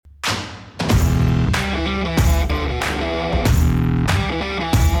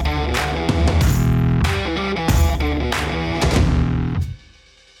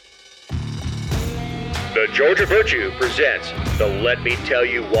Georgia Virtue presents the Let Me Tell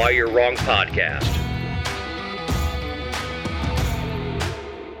You Why You're Wrong podcast.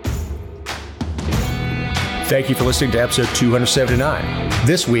 Thank you for listening to episode 279.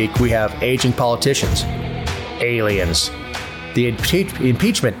 This week we have aging politicians, aliens, the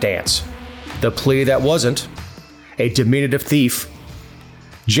impeachment dance, the plea that wasn't, a diminutive thief,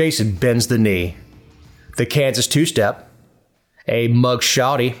 Jason bends the knee, the Kansas two-step, a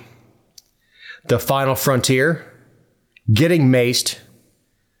mugshawty, the final frontier, getting maced,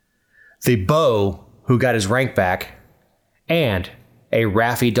 the Beau who got his rank back, and a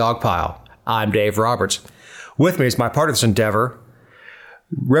Raffy dogpile. I'm Dave Roberts. With me is my partner in this endeavor,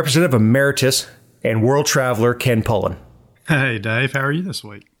 Representative Emeritus and world traveler Ken Pullen. Hey, Dave. How are you this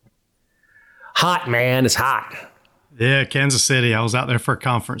week? Hot, man. It's hot. Yeah, Kansas City. I was out there for a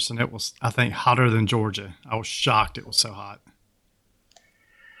conference, and it was, I think, hotter than Georgia. I was shocked it was so hot.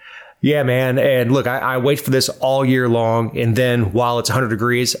 Yeah, man. And look, I wait for this all year long, and then while it's 100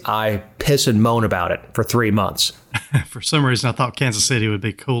 degrees, I piss and moan about it for 3 months. For some reason, I thought Kansas City would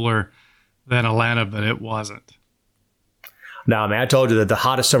be cooler than Atlanta, but it wasn't. No, man, I told you that the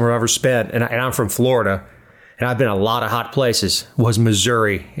hottest summer I've ever spent, and I'm from Florida, and I've been in a lot of hot places, was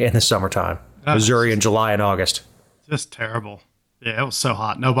Missouri in the summertime. Missouri in July and August. Just terrible. Yeah, it was so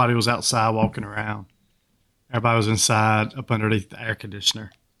hot. Nobody was outside walking around. Everybody was inside up underneath the air conditioner.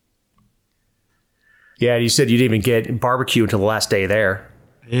 Yeah, you said you didn't even get barbecue until the last day there.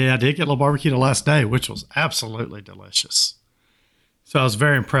 Yeah, I did get a little barbecue the last day, which was absolutely delicious. So I was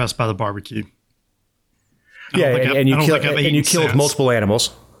very impressed by the barbecue. Yeah, and you killed multiple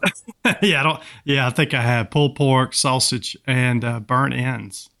animals. Yeah, I think I had pulled pork, sausage, and burnt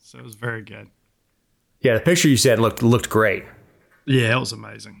ends. So it was very good. Yeah, the picture you said looked great. Yeah, it was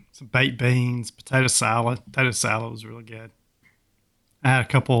amazing. Some baked beans, potato salad. Potato salad was really good. I had a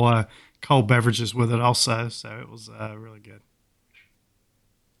couple cold beverages with it also, so it was really good.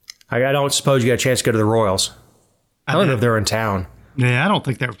 I don't suppose you got a chance to go to the Royals. I don't know if they're in town. Yeah, I don't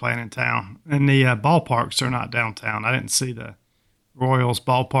think they were playing in town. And the ballparks are not downtown. I didn't see the Royals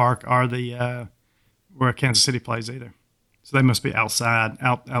ballpark or the where Kansas City plays either. So they must be outside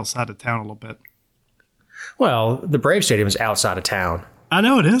of town a little bit. Well, the Brave Stadium is outside of town. I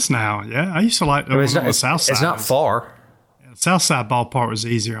know it is now. Yeah, I used to like the south side. It's not far. Yeah, the south side ballpark was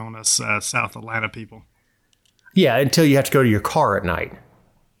easier on us South Atlanta people. Yeah, until you have to go to your car at night.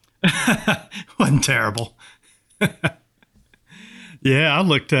 Wasn't terrible. Yeah, I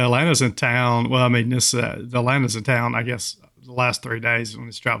looked. Atlanta's in town. Well, I mean, the Atlanta's in town, I guess, the last 3 days when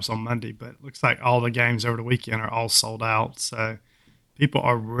this drops on Monday. But it looks like all the games over the weekend are all sold out. So people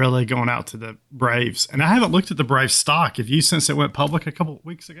are really going out to the Braves. And I haven't looked at the Braves stock. Have you, since it went public a couple of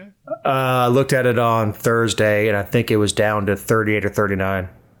weeks ago? I looked at it on Thursday, and I think it was down to 38 or 39.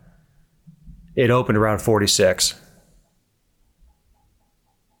 It opened around 46.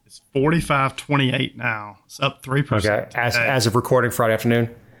 45.28 now. It's up 3%. Okay, as of recording Friday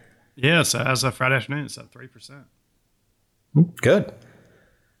afternoon? Yeah, so as of Friday afternoon, it's up 3%. Good.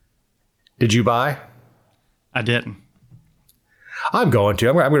 Did you buy? I didn't. I'm going to.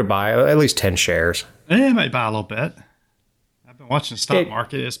 I'm going to buy at least 10 shares. Yeah, I might buy a little bit. I've been watching the stock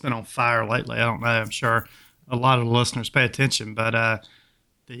market. It's been on fire lately. I don't know. I'm sure a lot of the listeners pay attention, but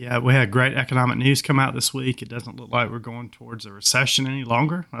we had great economic news come out this week. It doesn't look like we're going towards a recession any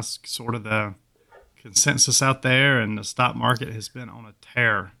longer. That's sort of the consensus out there, and the stock market has been on a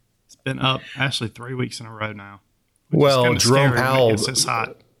tear. It's been up actually 3 weeks in a row now. Well, Jerome Powell, it's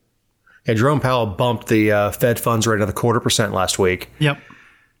hot. Yeah, Jerome Powell bumped the Fed funds rate another 0.25% last week. Yep.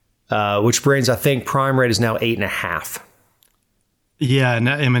 Which brings, I think, prime rate is now 8.5. Yeah, and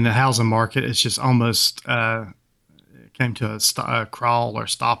I mean the housing market is just almost came to a crawl or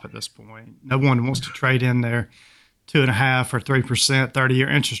stop at this point. No one wants to trade in their 2.5 or 3% 30-year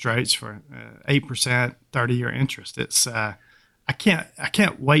interest rates for 8% 30-year interest. It's I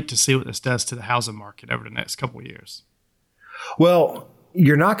can't wait to see what this does to the housing market over the next couple of years. Well,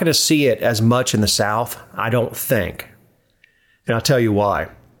 you're not going to see it as much in the South, I don't think. And I'll tell you why.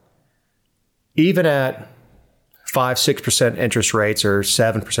 Even at 5-6% interest rates or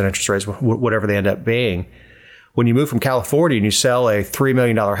 7% interest rates, whatever they end up being, when you move from California and you sell a $3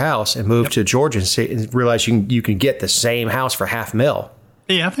 million house and move to Georgia and realize you can get the same house for $500,000.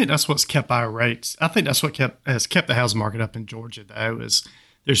 Yeah, I think that's what's kept our rates. I think that's what has kept the housing market up in Georgia, though, is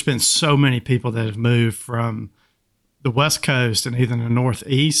there's been so many people that have moved from the West Coast and even the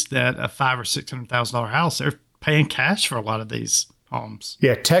Northeast that a $500,000 or $600,000 house, they're paying cash for a lot of these homes.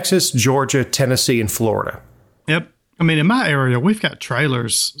 Yeah, Texas, Georgia, Tennessee, and Florida. Yep. I mean, in my area, we've got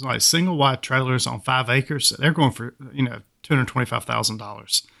trailers, like single wide trailers on 5 acres. They're going for,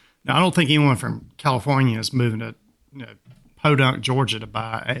 $225,000. Now, I don't think anyone from California is moving to Podunk, Georgia, to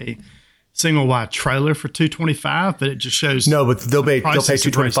buy a single wide trailer for $225, but it just shows. No, but they'll pay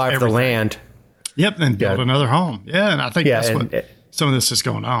 $225 for the land. Yep, and build another home. Yeah, and I think that's what some of this is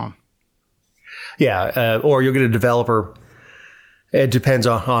going on. Yeah, or you'll get a developer. It depends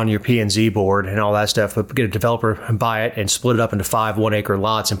on your P&Z board and all that stuff, but get a developer and buy it and split it up into 5 1-acre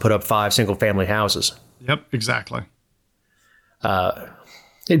lots and put up 5 single-family houses. Yep, exactly.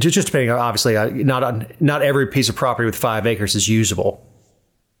 Just depending on, obviously, not every piece of property with 5 acres is usable.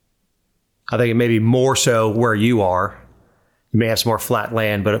 I think it may be more so where you are. You may have some more flat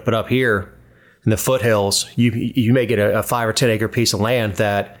land, but up here in the foothills, you may get a 5 or 10 acre piece of land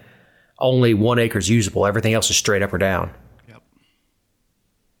that only 1 acre is usable. Everything else is straight up or down. Yep.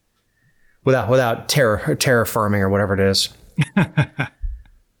 Without terraforming or whatever it is.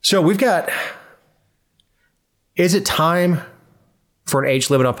 So we've got. Is it time for an age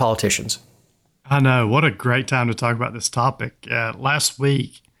limit on politicians? I know. What a great time to talk about this topic. Last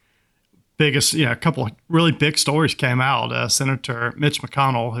week, a couple of really big stories came out. Senator Mitch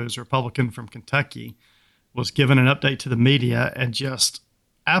McConnell, who's a Republican from Kentucky, was given an update to the media and just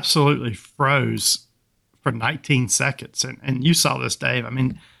absolutely froze for 19 seconds. And you saw this, Dave. I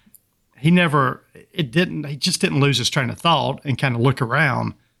mean, he just didn't lose his train of thought and kind of look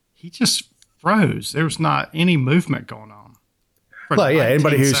around. He just froze. There was not any movement going on. Well, yeah,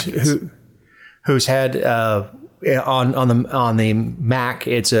 anybody who's had on the Mac,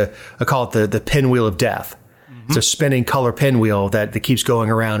 I call it the pinwheel of death. Mm-hmm. It's a spinning color pinwheel that keeps going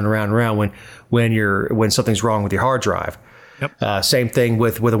around and around and around when something's wrong with your hard drive. Yep. Same thing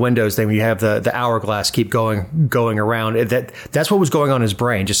with a Windows thing. When you have the hourglass keep going around. That's what was going on in his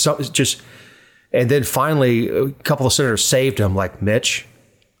brain. And then finally, a couple of senators saved him, like Mitch.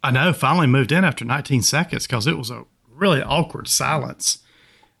 I know. Finally moved in after 19 seconds because it was a really awkward silence.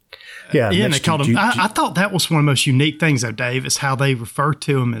 Yeah, Mitch, and they called him. I thought that was one of the most unique things, though, Dave, is how they refer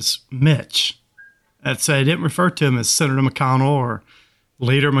to him as Mitch. So they didn't refer to him as Senator McConnell or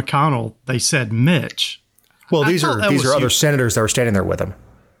Leader McConnell. They said Mitch. Well, these are other senators that were standing there with him.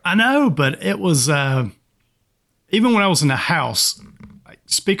 I know, but it was even when I was in the House, like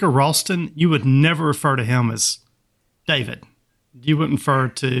Speaker Ralston, you would never refer to him as David. You wouldn't refer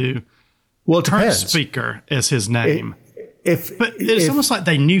to current Speaker as his name. But it's almost like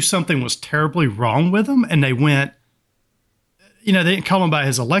they knew something was terribly wrong with him, and they went. They didn't call him by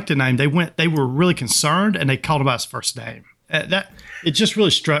his elected name. They were really concerned, and they called him by his first name. It just really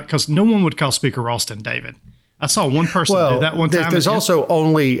struck because no one would call Speaker Ralston David. I saw one person do that one time. There's also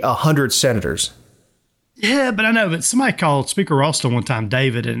only 100 senators. Yeah, but I know. But somebody called Speaker Ralston one time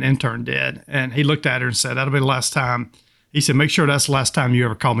David, an intern did, and he looked at her and said, "That'll be the last time." He said, "Make sure that's the last time you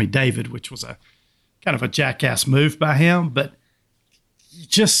ever call me David," which was a kind of a jackass move by him. But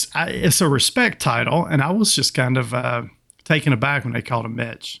it's a respect title, and I was just kind of taken aback when they called him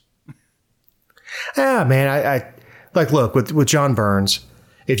Mitch. Ah, man, I look with John Burns.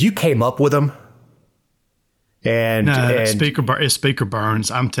 If you came up with him, Speaker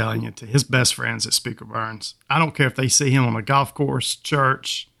Burns, I'm telling you, to his best friends at Speaker Burns. I don't care if they see him on a golf course,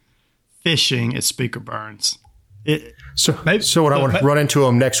 church, fishing. It's Speaker Burns. So when I want to run into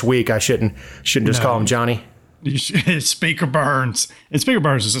him next week, I shouldn't just call him Johnny. Speaker Burns, and Speaker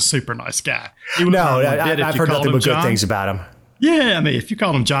Burns is a super nice guy. I've heard nothing but good things about him. Yeah, I mean, if you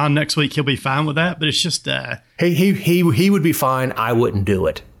call him John next week, he'll be fine with that. But it's just he would be fine. I wouldn't do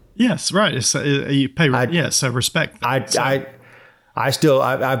it. Yes, right. It's you pay. So respect. I've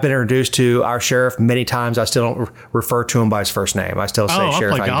been introduced to our sheriff many times. I still don't refer to him by his first name. I still say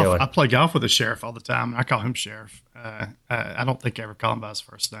sheriff. How you doing? I play golf with the sheriff all the time. I call him sheriff. I don't think I ever call him by his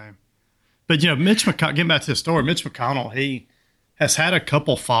first name. But Mitch McConnell. Getting back to the story, Mitch McConnell, he has had a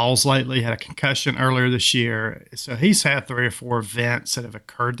couple falls lately. Had a concussion earlier this year, so he's had 3 or 4 events that have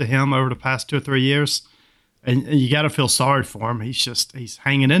occurred to him over the past 2 or 3 years. And you got to feel sorry for him. He's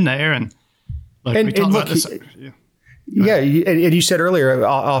hanging in there. And we talked about this. Yeah, and you said earlier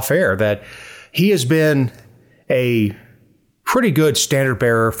off air that he has been a pretty good standard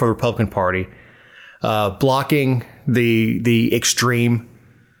bearer for the Republican Party, blocking the extreme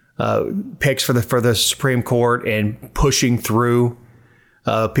picks for the Supreme Court and pushing through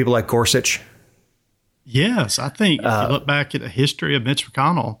people like Gorsuch. Yes, I think if you look back at the history of Mitch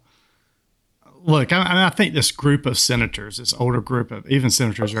McConnell. Look, I think this group of senators, this older group of even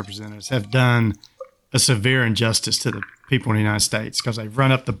senators, representatives, have done a severe injustice to the people in the United States because they've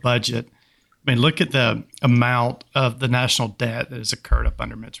run up the budget. I mean, look at the amount of the national debt that has occurred up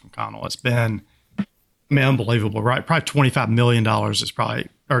under Mitch McConnell. It's been, unbelievable, right? Probably $25 million is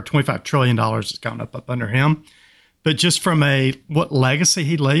or $25 trillion has gone up under him. But just from what legacy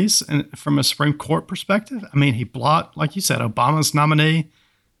he leaves, and from a Supreme Court perspective, I mean, he blocked, like you said, Obama's nominee,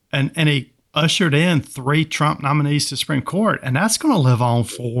 and he ushered in 3 Trump nominees to Supreme Court, and that's going to live on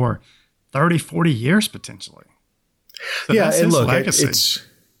for 30, 40 years potentially. So yeah, and look,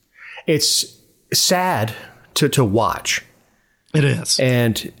 it's sad to watch. It is,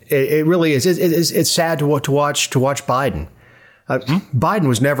 and it really is. It's sad to watch Biden. Biden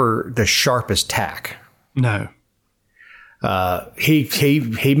was never the sharpest tack. No.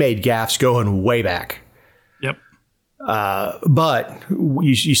 He made gaffes going way back. Yep. But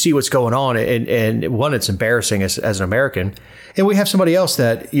you see what's going on, and one, it's embarrassing as an American. And we have somebody else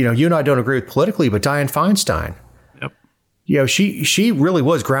that, you and I don't agree with politically, but Dianne Feinstein. Yep. She really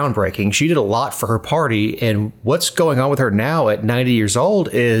was groundbreaking. She did a lot for her party, and what's going on with her now at 90 years old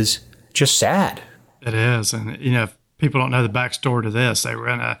is just sad. It is. And, if people don't know the backstory to this, they were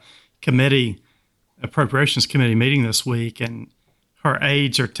in a appropriations committee meeting this week, and her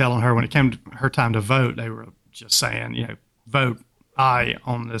aides are telling her when it came to her time to vote, they were just saying, vote aye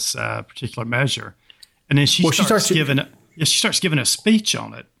on this particular measure. And then she starts giving a speech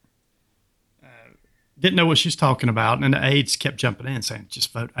on it. Didn't know what she's talking about, and the aides kept jumping in saying,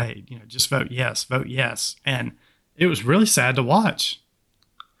 just vote aye, just vote yes. And it was really sad to watch.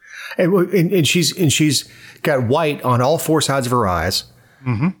 And she's got white on all 4 sides of her eyes.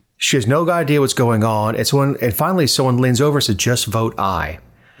 Mm-hmm. She has no idea what's going on. And finally someone leans over and says, just vote aye.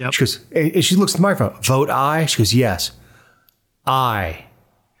 Yep. She goes, and she looks at the microphone, vote aye? She goes, yes, aye.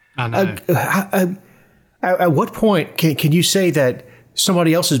 I know. At what point can you say that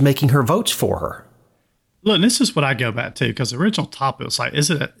somebody else is making her votes for her? Look, and this is what I go back to, because the original topic was like,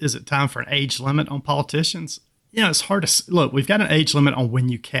 is it time for an age limit on politicians? It's hard to look. We've got an age limit on when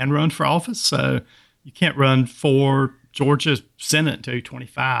you can run for office, so you can't run for Georgia Senate until you're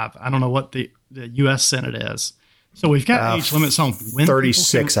 25. I don't know what the U.S. Senate is. So we've got age limits on when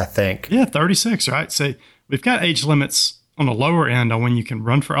 36, I think. Yeah, 36, right? So we've got age limits on the lower end on when you can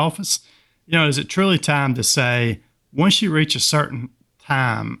run for office. Is it truly time to say, once you reach a certain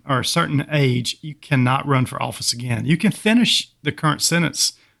time or a certain age, you cannot run for office again? You can finish the current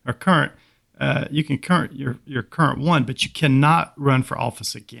sentence or your current one, but you cannot run for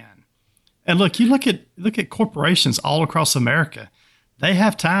office again. And look at corporations all across America. They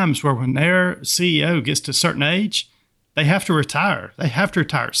have times where when their CEO gets to a certain age, they have to retire. They have to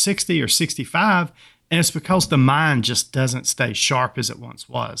retire at 60 or 65, and it's because the mind just doesn't stay sharp as it once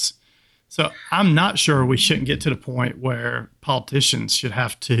was. So I'm not sure we shouldn't get to the point where politicians should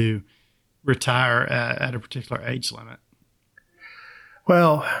have to retire at a particular age limit.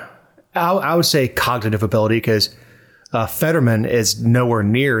 Well, I would say cognitive ability, because Fetterman is nowhere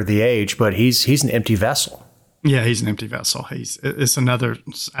near the age, but he's an empty vessel. Yeah, he's an empty vessel. That's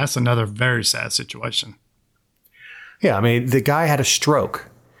another very sad situation. Yeah, I mean, the guy had a stroke,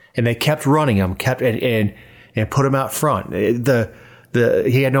 and they kept running him, and put him out front.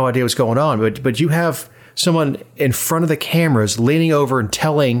 He had no idea what's going on, but you have someone in front of the cameras leaning over and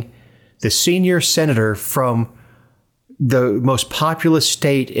telling the senior senator from the most populous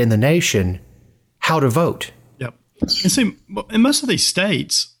state in the nation how to vote. Yep. And see, in most of these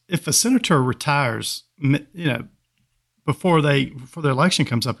states, if a senator retires, before the election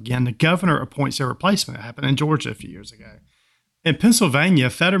comes up again, the governor appoints their replacement. It happened in Georgia a few years ago. In Pennsylvania,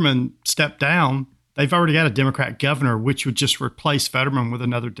 Fetterman stepped down. They've already got a Democrat governor, which would just replace Fetterman with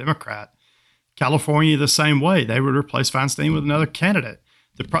another Democrat. California, the same way. They would replace Feinstein with another candidate.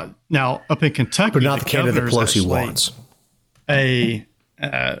 Now, up in Kentucky, but not the candidate that Pelosi wants. A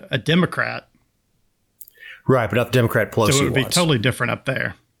Democrat. Right, but not the Democrat Pelosi wants. So it would be totally different up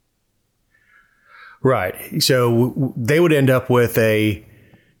there. Right. So they would end up with a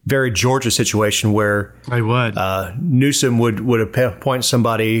very Georgia situation where they would. Newsom would appoint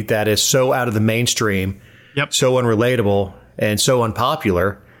somebody that is so out of the mainstream, yep, so unrelatable and so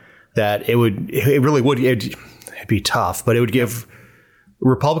unpopular that it'd be tough, but it would give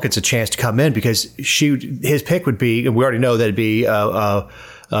Republicans a chance to come in, because his pick would be, and we already know that it'd be a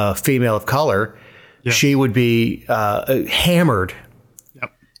female of color. Yes. She would be hammered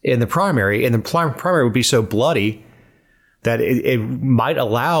in the primary, and the primary would be so bloody that it might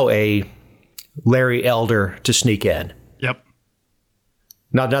allow a Larry Elder to sneak in. Yep.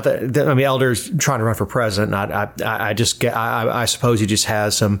 Not that I mean, Elder's trying to run for president. I suppose he just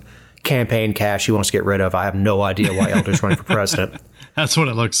has some campaign cash he wants to get rid of. I have no idea why Elder's running for president. That's what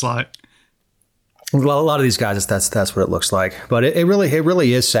it looks like. A lot of these guys, that's what it looks like. But it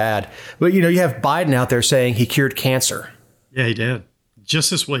really is sad. But you have Biden out there saying he cured cancer. Yeah, he did.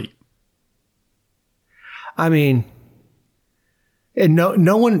 Just this week. I mean, and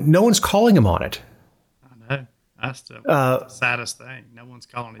no one's calling him on it. That's the saddest thing. No one's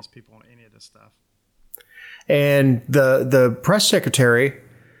calling these people on any of this stuff. And the press secretary,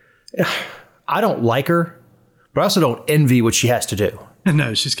 I don't like her, but I also don't envy what she has to do.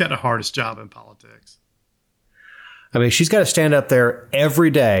 No, she's got the hardest job in politics. I mean, she's got to stand up there every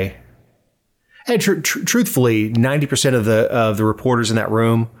day. And truthfully, 90% of the reporters in that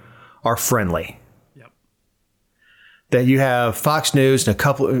room are friendly. Yep. That you have Fox News and a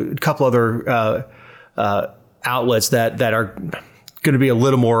couple other outlets that are going to be a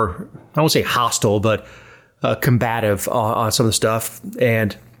little more, I won't say hostile, but combative on some of the stuff.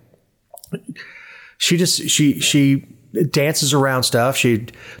 And she dances around stuff. She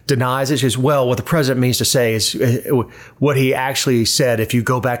denies it. She says, well, what the president means to say is what he actually said. If you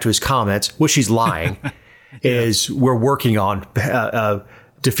go back to his comments, what she's lying is we're working on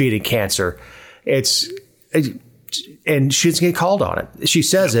defeating cancer. And she doesn't get called on it. She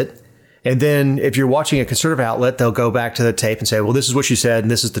says it. And then if you're watching a conservative outlet, they'll go back to the tape and say, well, this is what she said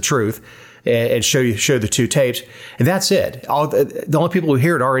and this is the truth, and show the two tapes. And that's it. The only people who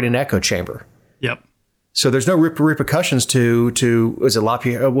hear it are in an echo chamber. Yep. So there's no repercussions to is it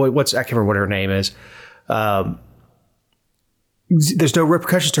Lapierre? I can't remember what her name is. There's no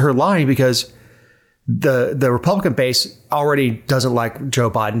repercussions to her lying because the Republican base already doesn't like Joe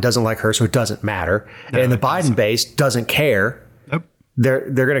Biden, doesn't like her, so it doesn't matter. No, and the Biden base doesn't care. Nope. They're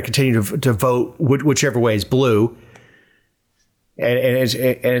going to continue to vote whichever way is blue. And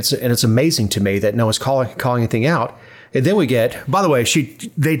it's amazing to me that no one's calling anything out. And then we get, by the way,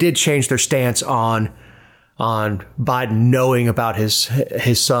 they did change their stance on Biden knowing about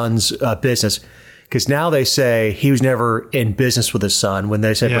his son's business, because now they say he was never in business with his son, when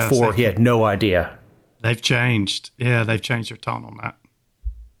they said before he had no idea. They've changed. Yeah, they've changed their tone on that.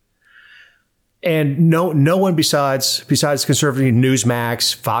 And no one besides conservative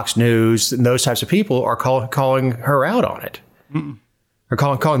Newsmax, Fox News, and those types of people are calling her out on it. Mm-mm. Or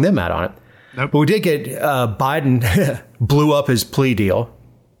calling them out on it. Nope. But we did get Biden blew up his plea deal.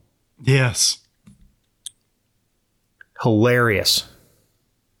 Yes. Hilarious.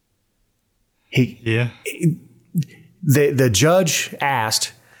 The judge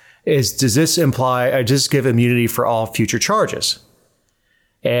asked, does this imply, does this give immunity for all future charges?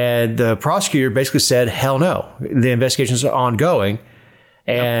 And the prosecutor basically said, hell no. The investigation is ongoing.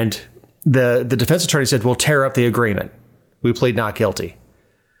 And the defense attorney said, we'll tear up the agreement. We plead not guilty.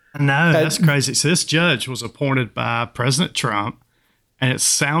 No, that's crazy. So this judge was appointed by President Trump, and it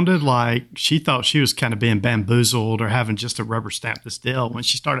sounded like she thought she was kind of being bamboozled or having just a rubber stamp this deal. When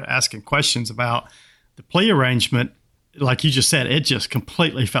she started asking questions about the plea arrangement, like you just said, it just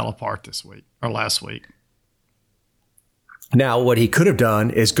completely fell apart this week or last week. Now, what he could have done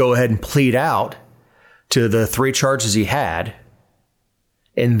is go ahead and plead out to the 3 charges he had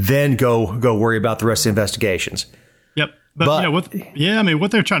and then go worry about the rest of the investigations. Yep. But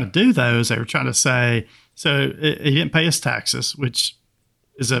what they're trying to do, though, is they were trying to say, so he didn't pay his taxes, which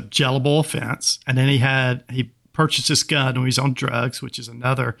is a jailable offense. And then he purchased this gun when he's on drugs, which is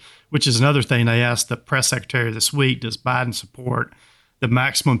another thing. They asked the press secretary this week, does Biden support the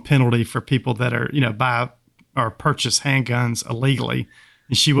maximum penalty for people that are, buy or purchase handguns illegally?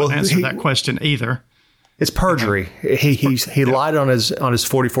 And she wouldn't answer that question either. It's perjury. He lied on his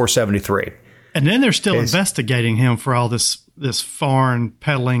 4473. And then they're still investigating him for all this foreign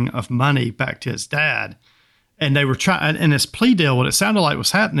peddling of money back to his dad. And they were trying, and this plea deal, what it sounded like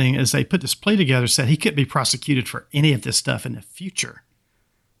was happening is they put this plea together, said he couldn't be prosecuted for any of this stuff in the future.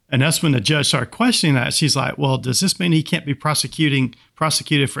 And that's when the judge started questioning that. She's like, well, does this mean he can't be prosecuted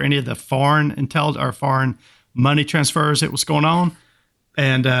for any of the foreign intelligence or foreign money transfers that was going on?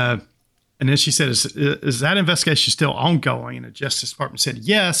 And then she said, is that investigation still ongoing? And the Justice Department said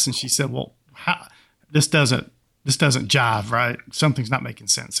yes. And she said, well, this doesn't jive, right? Something's not making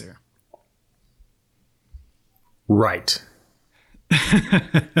sense here. Right.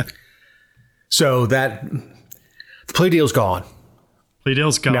 So the plea deal's gone. Plea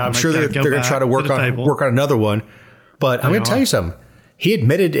deal's gone. Now I'm sure they're going to try to work on another one. But I'm going to tell you something. He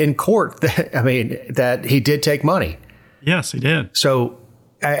admitted in court that he did take money. Yes, he did. So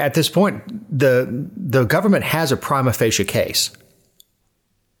at this point, the government has a prima facie case.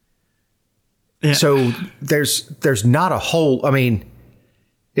 Yeah. So there's not a whole. I mean,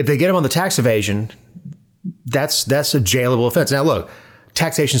 if they get him on the tax evasion, that's a jailable offense. Now, look,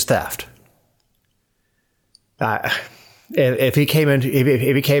 taxation's theft. If he came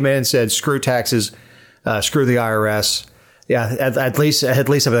in and said screw taxes, screw the IRS, yeah, at least I'd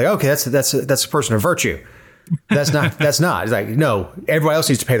be like, okay, that's a person of virtue. That's not. It's like, no, everybody else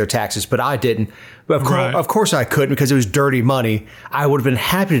needs to pay their taxes, but I didn't. But of course I couldn't, because it was dirty money. I would have been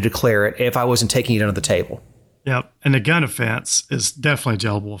happy to declare it if I wasn't taking it under the table. Yep. And the gun offense is definitely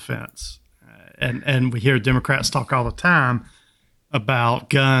a jailable offense. And we hear Democrats talk all the time about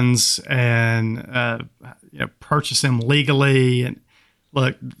guns and purchase them legally. And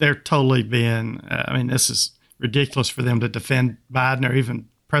look, they're totally being, this is ridiculous for them to defend Biden or even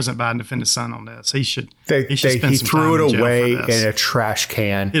President Biden defend his son on this. He should spend some time he threw it in away jail for this. in a trash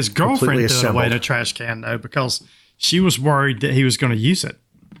can. His girlfriend threw it away in a trash can, though, because she was worried that he was going to use it.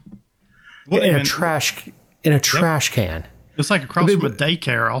 In a trash can. It's like across from a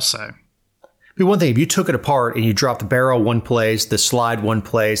daycare also. One thing, if you took it apart and you dropped the barrel one place, the slide one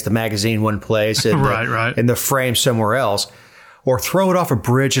place, the magazine one place, and right. and the frame somewhere else, or throw it off a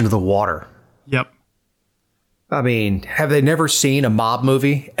bridge into the water. Yep. I mean, have they never seen a mob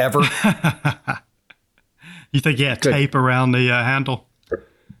movie ever? You think he had tape around the handle?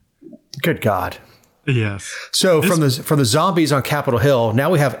 Good God. Yes. So from the zombies on Capitol Hill,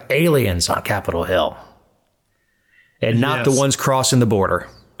 now we have aliens on Capitol Hill. And not the ones crossing the border.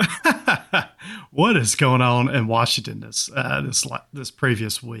 What is going on in Washington this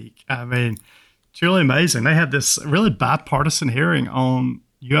previous week? I mean, truly amazing. They had this really bipartisan hearing on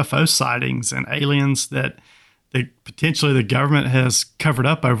UFO sightings and aliens that potentially the government has covered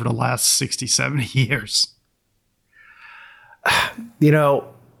up over the last 60, 70 years.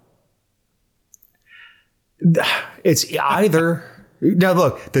 It's either now.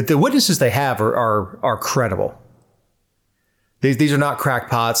 Look, the witnesses they have are credible. These are not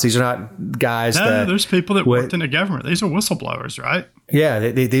crackpots. These are not guys. No, there's people that worked in the government. These are whistleblowers, right?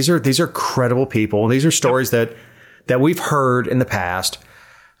 Yeah, these are credible people. These are stories that we've heard in the past.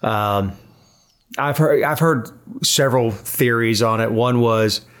 I've heard several theories on it. One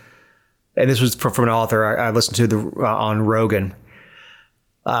was, and this was from an author I listened to on Rogan,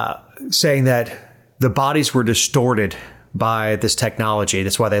 saying that the bodies were distorted by this technology.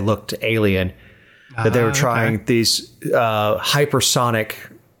 That's why they looked alien. That they were trying these hypersonic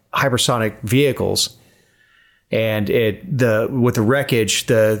vehicles, and with the wreckage,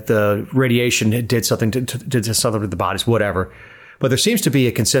 the radiation did something to the bodies, whatever. But there seems to be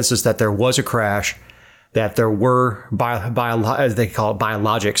a consensus that there was a crash, that there were as they call it,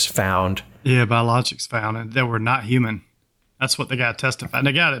 biologics found. Yeah, biologics found, and they were not human. That's what the guy testified. And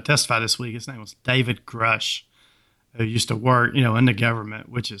the guy that testified this week, his name was David Grush, who used to work, in the government,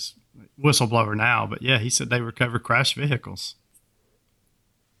 which is whistleblower now. But yeah, he said they recovered crashed vehicles.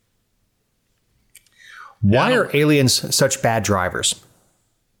 Why are aliens such bad drivers?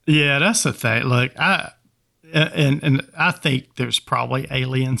 Yeah, that's the thing. Look, I think there's probably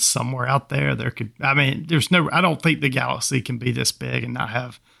aliens somewhere out there. I don't think the galaxy can be this big and not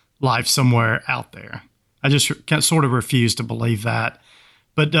have life somewhere out there. I just sort of refuse to believe that.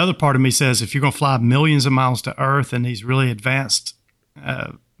 But the other part of me says, if you're going to fly millions of miles to Earth in these really advanced,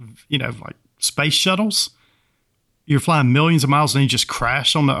 like space shuttles, you're flying millions of miles and you just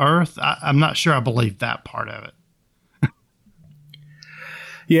crash on the Earth. I'm not sure I believe that part of it.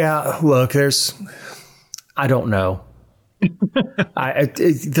 Yeah, look, I don't know.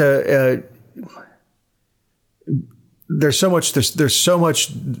 There's so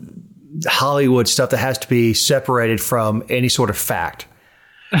much Hollywood stuff that has to be separated from any sort of fact.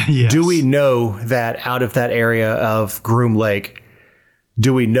 Yes. Do we know that out of that area of Groom Lake,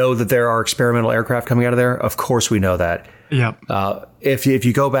 do we know that there are experimental aircraft coming out of there? Of course we know that. Yep. If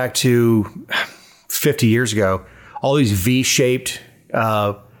you go back to 50 years ago, all these V-shaped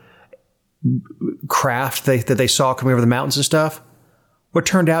craft that they saw coming over the mountains and stuff, what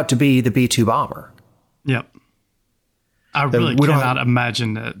turned out to be the B-2 bomber. Yep. I really cannot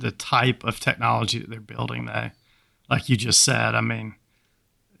imagine the type of technology that they're building there. Like you just said, I mean,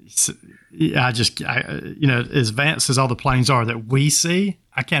 as advanced as all the planes are that we see,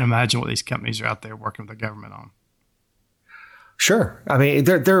 I can't imagine what these companies are out there working with the government on. Sure. I mean,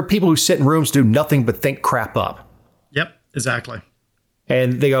 there are people who sit in rooms, do nothing but think crap up. Yep, exactly.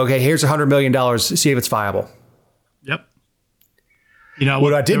 And they go, okay, here's $100 million, see if it's viable. Yep.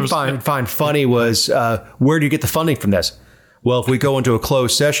 What I did find funny was, where do you get the funding from this? Well, if we go into a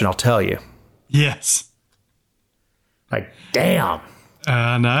closed session, I'll tell you. Yes. Like, damn.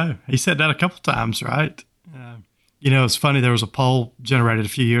 No, he said that a couple times, right? It's funny. There was a poll generated a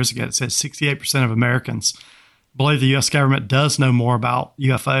few years ago that said 68% of Americans believe the U.S. government does know more about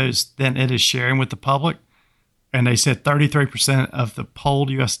UFOs than it is sharing with the public. And they said 33% of the polled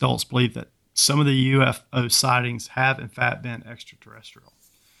U.S. adults believe that some of the UFO sightings have, in fact, been extraterrestrial.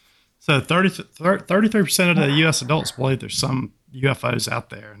 So 33% of the U.S. adults believe there's some UFOs out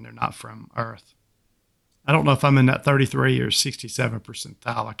there and they're not from Earth. I don't know if I'm in that 33 or 67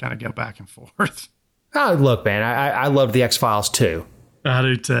 percentile. I kind of go back and forth. Oh, look, man, I love the X-Files too. I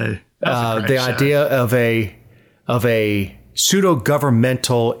do too. The idea of a of a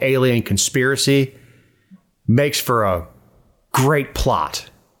pseudo-governmental alien conspiracy makes for a great plot.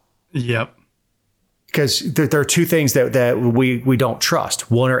 Yep. Because there are two things that we don't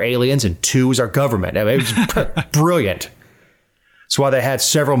trust. One are aliens, and two is our government. I mean, it was brilliant. That's why they had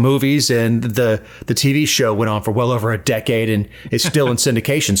several movies, and the TV show went on for well over a decade, and it's still in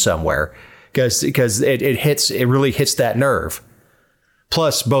syndication somewhere. Because it really hits that nerve.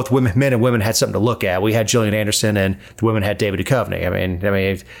 Plus, both men and women had something to look at. We had Gillian Anderson, and the women had David Duchovny. I mean,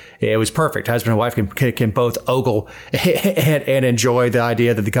 it was perfect. Husband and wife can both ogle and enjoy the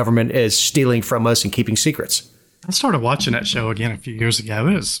idea that the government is stealing from us and keeping secrets. I started watching that show again a few years ago.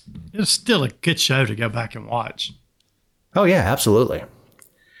 It was still a good show to go back and watch. Oh yeah, absolutely.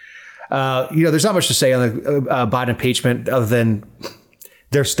 There's not much to say on the Biden impeachment other than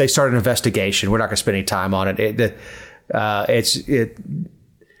they started an investigation. We're not going to spend any time on it.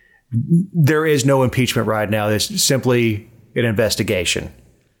 There is no impeachment right now. There's simply an investigation.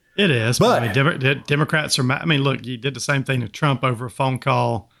 It is. But I mean, Democrats are, look, you did the same thing to Trump over a phone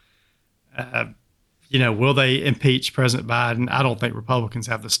call. Will they impeach President Biden? I don't think Republicans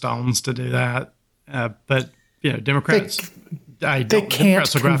have the stones to do that. But Democrats,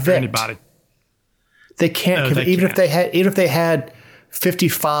 Democrats will go after anybody. They can't, even if they had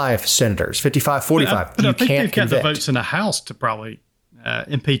 55 senators, 55, 45. But I think they've got the votes in the House to probably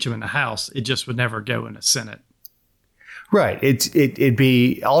impeach him in the House. It just would never go in the Senate. Right. It'd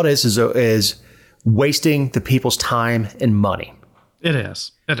be, all it is wasting the people's time and money. It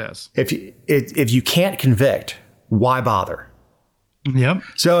is. If you can't convict, why bother? Yep.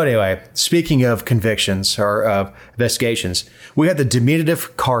 So anyway, speaking of convictions or investigations, we had the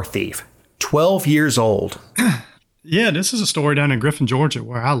diminutive car thief, 12 years old. Yeah, this is a story down in Griffin, Georgia,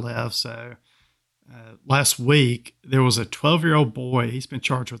 where I live. So last week, there was a 12-year-old boy. He's been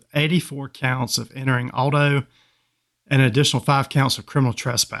charged with 84 counts of entering auto and an additional 5 counts of criminal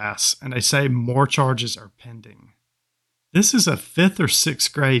trespass. And they say more charges are pending. This is a 5th or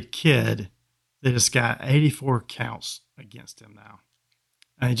 6th grade kid that has got 84 counts against him now.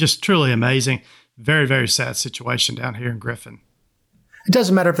 And just truly amazing. Very, very sad situation down here in Griffin. It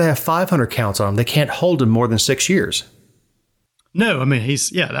doesn't matter if they have 500 counts on him. They can't hold him more than 6 years. No, I mean,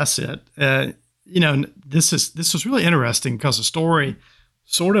 that's it. This was really interesting because the story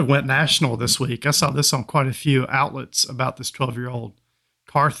sort of went national this week. I saw this on quite a few outlets about this 12-year-old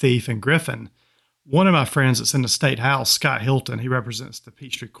car thief in Griffin. One of my friends that's in the state house, Scott Hilton, he represents the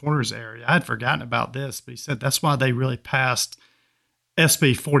Peachtree Corners area. I had forgotten about this, but he said that's why they really passed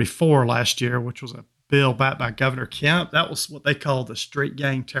SB 44 last year, which was a bill backed by Governor Kemp. That was what they call the Street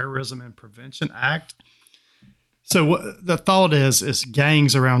Gang Terrorism and Prevention Act. So what the thought is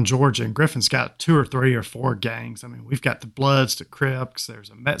gangs around Georgia, and Griffin's got 2 or 3 or 4 gangs. I mean, we've got the Bloods, the Crips. There's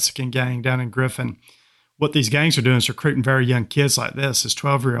a Mexican gang down in Griffin. What these gangs are doing is recruiting very young kids like this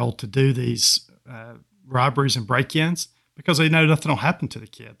 12-year-old to do these robberies and break-ins because they know nothing will happen to the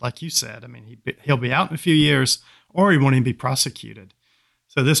kid. Like you said, I mean, he'll be out in a few years or he won't even be prosecuted.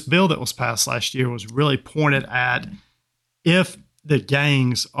 So this bill that was passed last year was really pointed at if the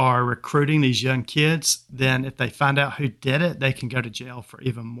gangs are recruiting these young kids, then if they find out who did it, they can go to jail for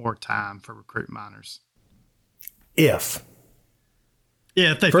even more time for recruiting minors. If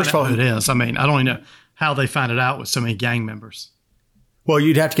they find out who it is. I mean, I don't even know how they find it out with so many gang members. Well,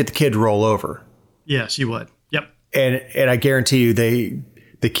 you'd have to get the kid to roll over. Yes, you would. Yep. And I guarantee you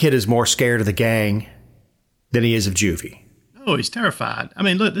the kid is more scared of the gang than he is of juvie. Oh, he's terrified. I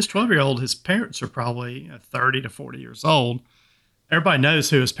mean, look, this 12-year-old, his parents are probably 30 to 40 years old. Everybody knows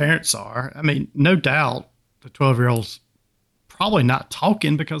who his parents are. I mean, no doubt the 12-year-old's probably not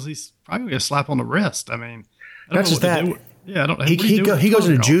talking because he's probably going to slap on the wrist. I mean, not just that. I don't know. He goes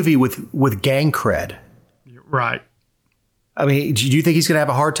into juvie with gang cred. Right. I mean, do you think he's going to have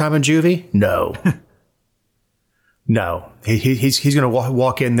a hard time in juvie? No. No. He's going to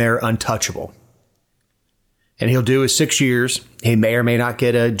walk in there untouchable. And he'll do his 6 years. He may or may not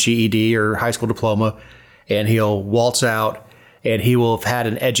get a GED or high school diploma. And he'll waltz out and he will have had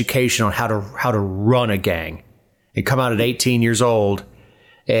an education on how to run a gang and come out at 18 years old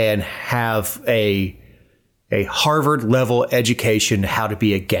and have a Harvard level education how to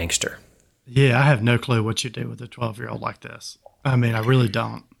be a gangster. Yeah, I have no clue what you do with a 12-year-old like this. I mean, I really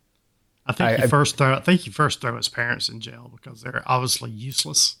don't. I think you first throw his parents in jail because they're obviously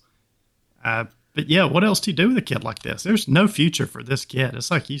useless. But yeah, what else do you do with a kid like this? There's no future for this kid.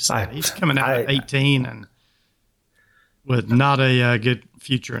 It's like you said, he's coming out at 18 and with not a good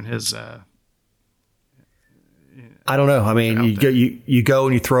future in his. I don't know. I mean, you go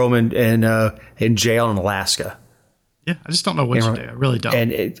and you throw him in jail in Alaska. Yeah, I just don't know what you do. I really don't.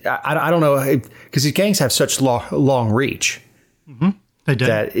 And I don't know, because these gangs have such long reach. Mm-hmm. They do.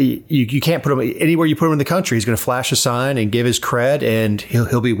 That you can't put him anywhere you put him in the country. He's going to flash a sign and give his cred, and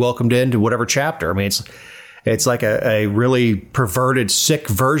he'll be welcomed into whatever chapter. I mean, it's like a really perverted, sick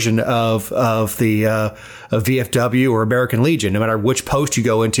version of the VFW or American Legion. No matter which post you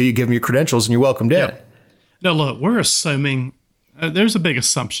go into, you give them your credentials and you're welcomed in. Yep. Now, look, we're assuming there's a big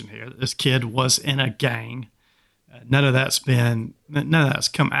assumption here. This kid was in a gang. None of that's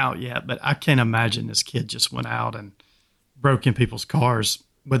come out yet, but I can't imagine this kid just went out and broke in people's cars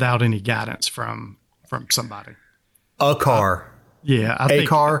without any guidance from somebody. A car. Yeah. A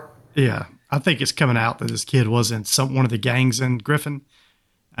car? Yeah. I think it's coming out that this kid was in one of the gangs in Griffin.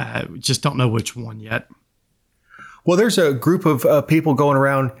 We just don't know which one yet. Well, there's a group of people going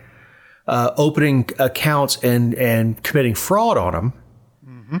around opening accounts and committing fraud on them.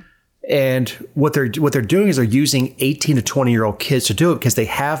 Mm-hmm. And what they're doing is they're using 18 to 20-year-old kids to do it because they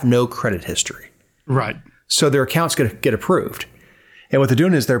have no credit history. Right. So their accounts get approved. And what they're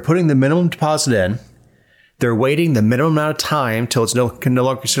doing is they're putting the minimum deposit in. They're waiting the minimum amount of time till it's no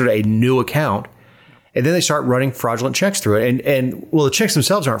longer considered a new account. And then they start running fraudulent checks through it. And well, the checks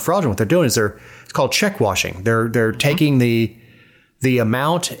themselves aren't fraudulent. What they're doing is it's called check washing. They're mm-hmm. taking the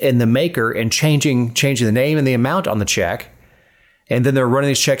amount and the maker and changing the name and the amount on the check. And then they're running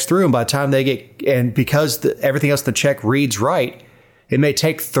these checks through. And by the time they get, and because everything else in the check reads right, it may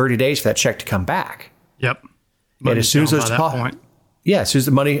take 30 days for that check to come back. Yep. And as soon as as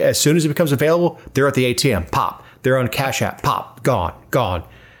soon as it becomes available, they're at the ATM. Pop. They're on Cash App. Pop. Gone.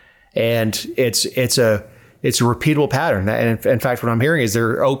 And it's a repeatable pattern. And in fact, what I'm hearing is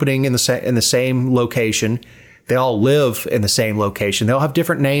they're opening in the same location. They all live in the same location. They all have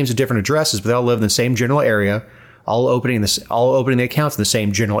different names and different addresses, but they all live in the same general area. All opening the accounts in the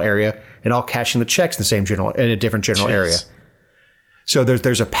same general area, and all cashing the checks in a different general area. So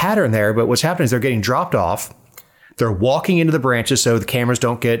there's a pattern there, but what's happening is they're getting dropped off. They're walking into the branches so the cameras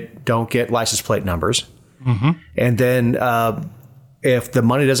don't get license plate numbers. Mm-hmm. And then if the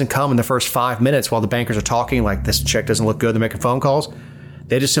money doesn't come in the first 5 minutes while the bankers are talking, like this check doesn't look good, they're making phone calls.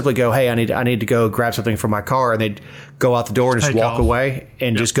 They just simply go, hey, I need to go grab something from my car, and they go out the door and just walk away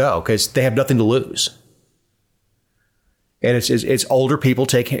and just go because they have nothing to lose. And it's older people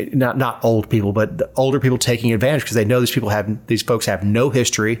taking, not old people, but the older people taking advantage because they know these folks have no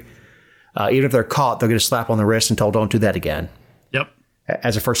history. Even if they're caught, they'll get a slap on the wrist and told, don't do that again. Yep.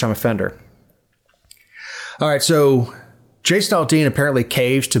 As a first-time offender. All right, so Jason Aldean apparently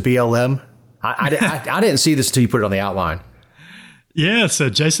caves to BLM. I didn't see this until you put it on the outline. Yeah, so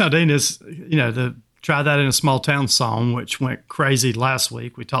Jason Aldean is, the Try That in a Small Town song, which went crazy last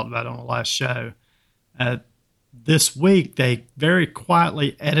week. We talked about it on the last show. This week, they very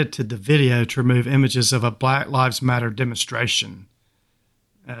quietly edited the video to remove images of a Black Lives Matter demonstration.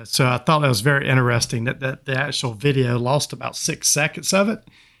 So I thought that was very interesting that the actual video lost about 6 seconds of it.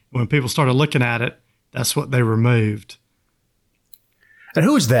 When people started looking at it, that's what they removed. And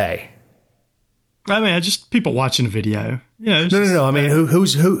who is they? I mean, just people watching the video. No. I mean,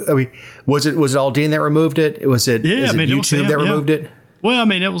 who? I mean, was it Aldean that removed it? Was it? Yeah, it YouTube that removed it? Well, I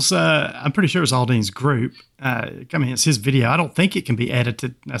mean, it was. I'm pretty sure it was Aldean's group. I mean, it's his video. I don't think it can be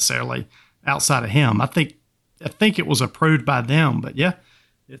edited necessarily outside of him. I think it was approved by them. But yeah,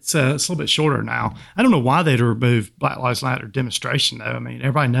 it's a little bit shorter now. I don't know why they'd remove Black Lives Matter demonstration though. I mean,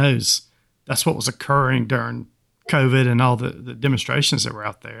 everybody knows that's what was occurring during COVID and all the demonstrations that were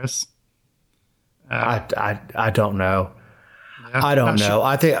out there. I don't know. Yeah, I don't know. Sure.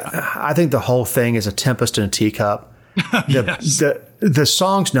 I think the whole thing is a tempest in a teacup. Yes. The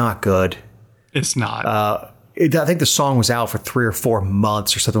song's not good. It's not. I think the song was out for 3 or 4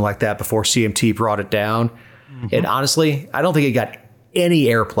 months or something like that before CMT brought it down. Mm-hmm. And honestly, I don't think it got any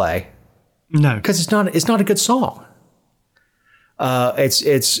airplay. No, because it's not a good song. There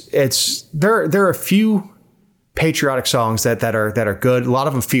are a few patriotic songs that are good. A lot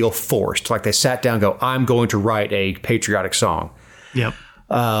of them feel forced, like they sat down and go, I'm going to write a patriotic song. Yep.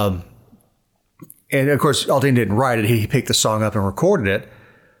 And of course, Aldean didn't write it. He picked the song up and recorded it,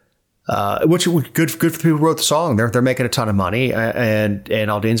 which was good for the people who wrote the song. They're making a ton of money, and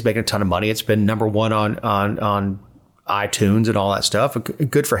Aldean's making a ton of money. It's been number one on iTunes and all that stuff.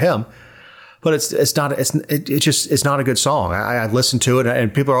 Good for him. But it's not a good song. I listened to it,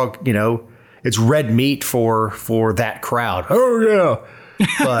 and people are all, it's red meat for that crowd. Oh yeah,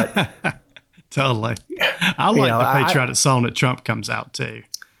 but totally. I like the patriotic song that Trump comes out to.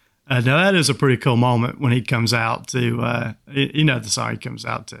 Now that is a pretty cool moment when he comes out to, the song he comes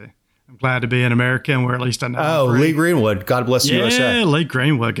out to. I'm glad to be an American where at least I know. Oh, Lee Greenwood. God bless the USA. Yeah, Lee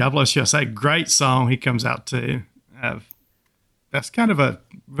Greenwood. God bless USA. Great song he comes out to. have. That's kind of a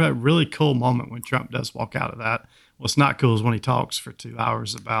really cool moment when Trump does walk out of that. What's not cool is when he talks for 2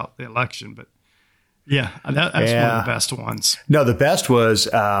 hours about the election, but yeah, that's one of the best ones. No, the best was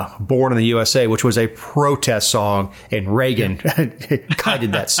Born in the USA, which was a protest song, and Reagan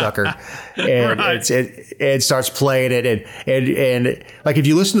kited that sucker. And Right. it starts playing it. And like, if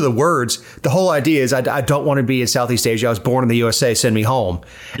you listen to the words, the whole idea is, I don't want to be in Southeast Asia. I was born in the USA. Send me home.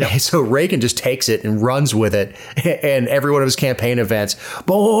 Yep. And so Reagan just takes it and runs with it. And every one of his campaign events,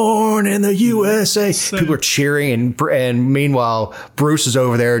 Born in the USA. People are cheering. And meanwhile, Bruce is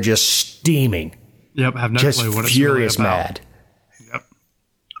over there just steaming. Yep, I have no Just clue what it's furious really about. mad.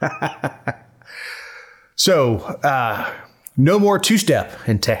 Yep. So, no more two-step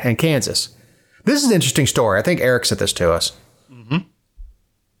in Kansas. This is an interesting story. I think Eric sent this to us.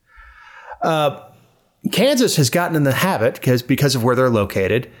 Kansas has gotten in the habit, because of where they're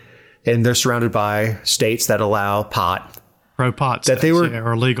located, and they're surrounded by states that allow pot. Pro-pot That states, they were-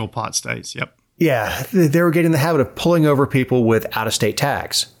 or legal pot states, yep. Yeah, they were getting in the habit of pulling over people with out-of-state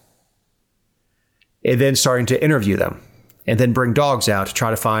tags, and then starting to interview them, and then bring dogs out to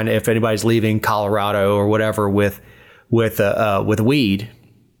try to find if anybody's leaving Colorado or whatever with weed.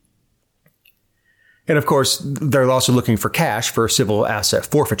 And of course, they're also looking for cash for civil asset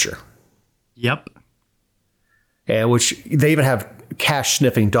forfeiture, Yep. and which they even have cash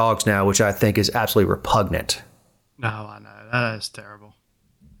sniffing dogs now, which I think is absolutely repugnant. No, I know. That is terrible.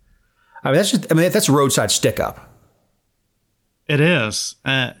 That's a roadside stick up. It is.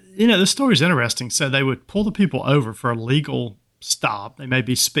 This story's interesting. So they would pull the people over for a legal stop. They may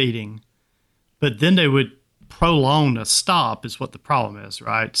be speeding, but then they would prolong the stop is what the problem is,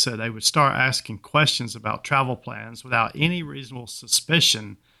 right? So they would start asking questions about travel plans without any reasonable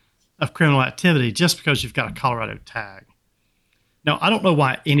suspicion of criminal activity just because you've got a Colorado tag. Now, I don't know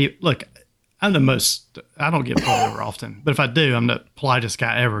why I don't get pulled over often, but if I do, I'm the politest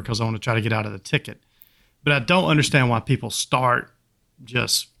guy ever because I want to try to get out of the ticket. But I don't understand why people start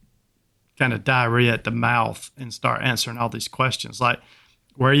just kind of diarrhea at the mouth and start answering all these questions. Like,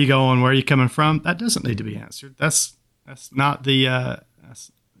 where are you going? Where are you coming from? That doesn't need to be answered. That's not the,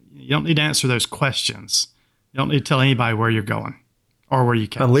 you don't need to answer those questions. You don't need to tell anybody where you're going or where you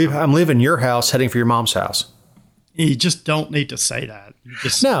came from. I'm leaving your house, heading for your mom's house. You just don't need to say that. You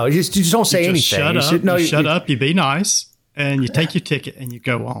just don't say anything. Shut up. You be nice. And you take your ticket and you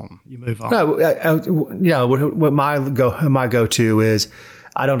go on. You move on. No, what my go-to is,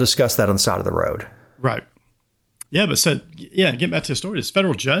 I don't discuss that on the side of the road. Right. Yeah, but getting back to the story, this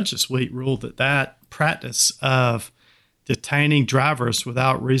federal judge this week ruled that practice of detaining drivers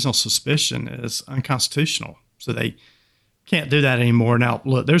without reasonable suspicion is unconstitutional. So they can't do that anymore. Now,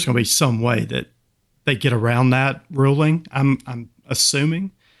 look, there's going to be some way that they get around that ruling, I'm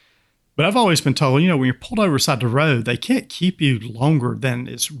assuming. But I've always been told, when you're pulled over beside the road, they can't keep you longer than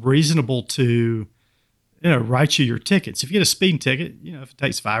it's reasonable to, write you your tickets. If you get a speeding ticket, if it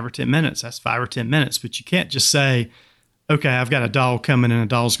takes 5 or 10 minutes, that's 5 or 10 minutes. But you can't just say, okay, I've got a dog coming and a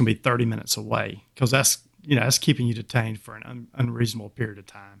dog's going to be 30 minutes away, because that's keeping you detained for an unreasonable period of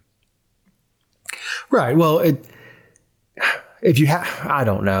time. Right. Well, I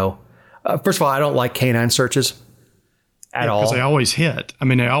don't know. First of all, I don't like canine searches at all. Because they always hit.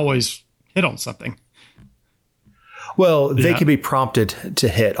 They always hit on something. Well, they can be prompted to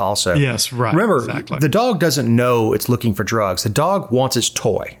hit also. Yes, right. Remember, exactly. The dog doesn't know it's looking for drugs. The dog wants its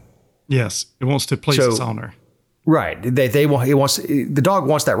toy. Yes, it wants to please its owner. Right. The dog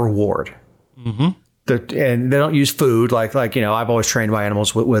wants that reward. Mm-hmm. And they don't use food like I've always trained my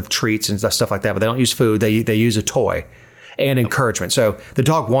animals with treats and stuff like that, but they don't use food. They use a toy and encouragement. So the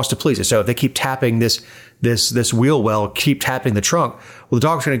dog wants to please it. So if they keep tapping this wheel well, keep tapping the trunk, well, the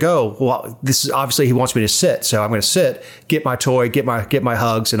dog's going to go, well, this is obviously he wants me to sit. So I'm going to sit, get my toy, get my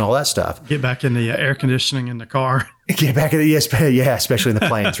hugs and all that stuff. Get back in the air conditioning in the car. Get back in especially in the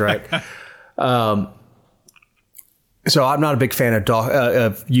planes, right? So I'm not a big fan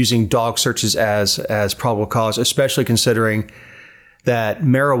of using dog searches as probable cause, especially considering that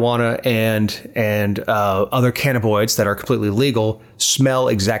marijuana and other cannabinoids that are completely legal smell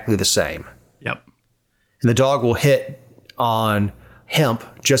exactly the same. Yep. And the dog will hit on hemp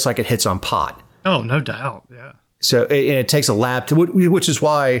just like it hits on pot. Oh, no doubt. Yeah. So it takes a lab which is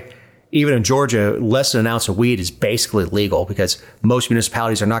why even in Georgia, less than an ounce of weed is basically legal, because most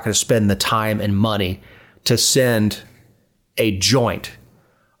municipalities are not going to spend the time and money to send a joint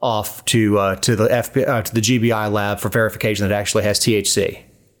off to the FBI, to the GBI lab for verification that it actually has THC.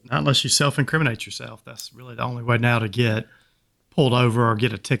 Not unless you self-incriminate yourself. That's really the only way now to get pulled over or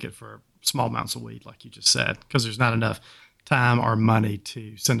get a ticket for small amounts of weed, like you just said, because there's not enough time or money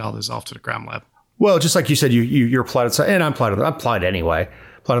to send all those off to the crime lab. Well, just like you said, you're plotted, and I'm plotted anyway.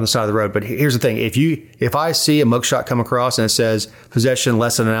 Plotted on the side of the road. But here's the thing: if I see a mugshot come across and it says possession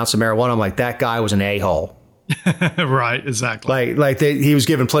less than an ounce of marijuana, I'm like, that guy was an a-hole. Right, exactly. He was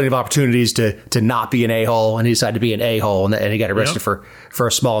given plenty of opportunities to not be an a-hole, and he decided to be an a-hole, and he got arrested for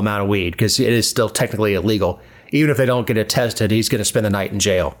a small amount of weed because it is still technically illegal. Even if they don't get it tested, he's going to spend the night in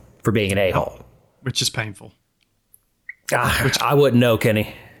jail for being an a-hole, which is painful. I wouldn't know,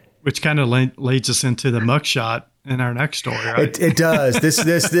 Kenny. Which kind of leads us into the mugshot in our next story, right? It does. This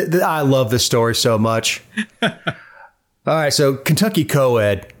I love this story so much. All right, so Kentucky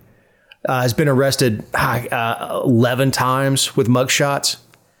co-ed has been arrested 11 times with mugshots,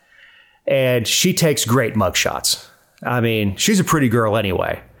 and she takes great mugshots. I mean, she's a pretty girl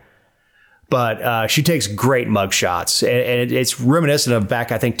anyway, but she takes great mugshots, and it's reminiscent of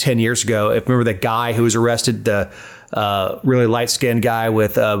back, I think, 10 years ago. Remember the guy who was arrested, the really light-skinned guy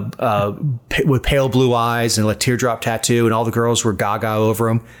with pale blue eyes and a teardrop tattoo, and all the girls were gaga over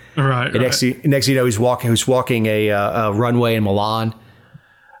him. Right. And next thing you know, he's walking a runway in Milan,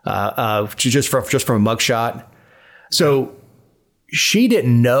 just from a mugshot. So she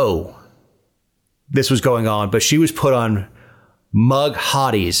didn't know this was going on, but she was put on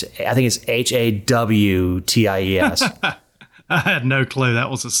Mughotties. I think it's HAWTIES. I had no clue that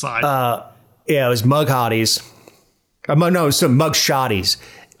was a site. Yeah, it was Mughotties. No, some Mugshotties.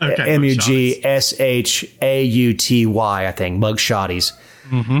 Okay, MUGSHAUTY, I think. Mugshotties.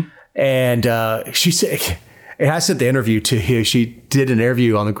 Mm-hmm. And she said, and I sent the interview to you. She did an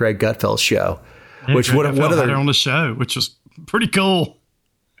interview on the Greg Gutfeld show. Yeah, what had her on the show, which was pretty cool.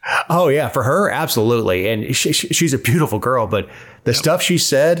 Oh, yeah, for her, absolutely. And she's a beautiful girl, but the stuff she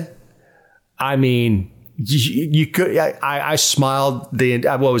said, I mean, you could. I smiled.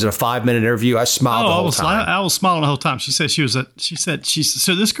 What was it? A 5-minute interview. I smiled the whole time. I was smiling the whole time. She said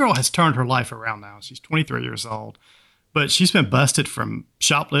so this girl has turned her life around now. She's 23 years old, but she's been busted from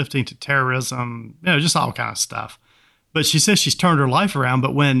shoplifting to terrorism, just all kind of stuff. But she says she's turned her life around.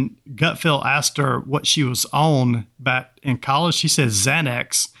 But when Gutfeld asked her what she was on back in college, she said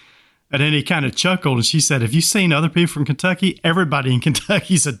Xanax. And then he kind of chuckled and she said, "Have you seen other people from Kentucky? Everybody in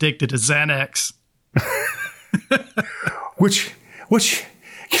Kentucky's addicted to Xanax." which,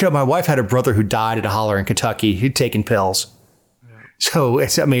 my wife had a brother who died at a holler in Kentucky. He'd taken pills. Yeah. So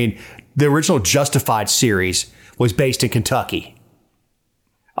the original Justified series was based in Kentucky.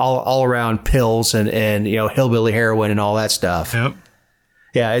 All around pills and hillbilly heroin and all that stuff. Yep.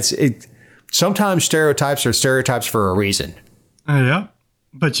 Yeah, sometimes stereotypes are stereotypes for a reason. Yeah.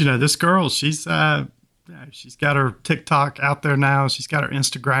 But this girl, she's got her TikTok out there now. She's got her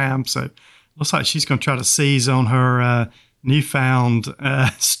Instagram. So it looks like she's going to try to seize on her newfound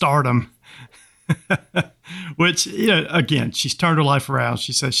stardom. Which, again, she's turned her life around.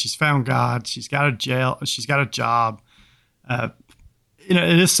 She says she's found God. She's got a job.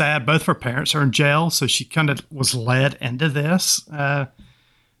 It is sad. Both of her parents are in jail, so she kind of was led into this. But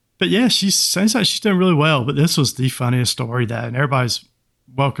yeah, seems like she's doing really well. But this was the funniest story and everybody's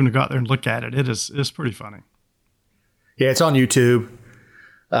welcome to go out there and look at it. It's pretty funny. Yeah, it's on YouTube.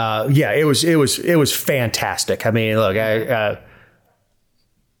 It was fantastic. I mean, look,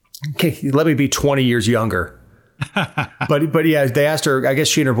 let me be 20 years younger. but yeah, they asked her. I guess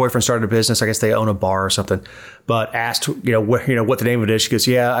she and her boyfriend started a business. I guess they own a bar or something. But asked, what the name of it is. She goes,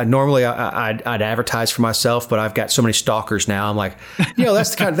 "Yeah, normally I'd advertise for myself, but I've got so many stalkers now." I'm like,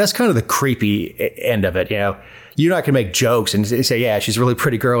 that's kind of the creepy end of it. You're not gonna make jokes and say, "Yeah, she's a really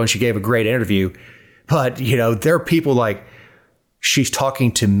pretty girl and she gave a great interview," but there are people like, she's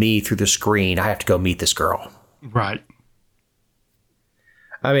talking to me through the screen. I have to go meet this girl. Right.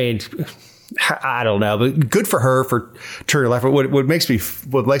 I mean, I don't know, but good for her for turning her life. What makes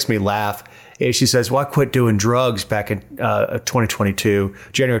me laugh is she says, "Well, I quit doing drugs back in 2022,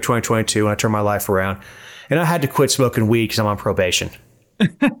 January 2022, when I turned my life around, and I had to quit smoking weed because I'm on probation."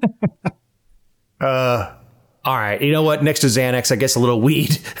 All right, you know what? Next to Xanax, I guess a little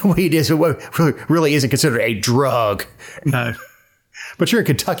weed really isn't considered a drug. No, but you're in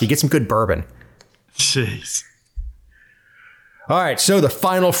Kentucky. Get some good bourbon. Jeez. All right, so the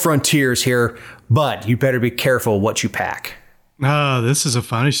final frontiers here, but you better be careful what you pack. Oh, this is a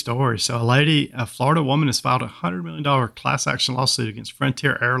funny story. So a Florida woman has filed a $100 million class action lawsuit against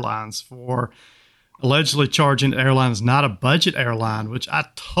Frontier Airlines for allegedly charging the airline is not a budget airline, which I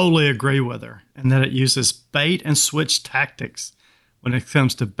totally agree with her, and that it uses bait and switch tactics when it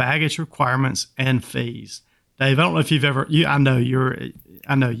comes to baggage requirements and fees. Dave, I don't know if you've ever, I know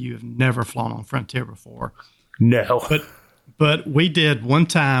you have never flown on Frontier before. No. But we did one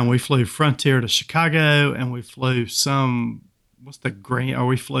time. We flew Frontier to Chicago, and we flew some what's the green? Oh,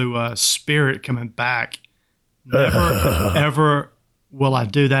 we flew Spirit coming back. Never, ever will I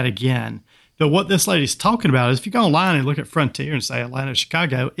do that again. But what this lady's talking about is if you go online and look at Frontier and say Atlanta,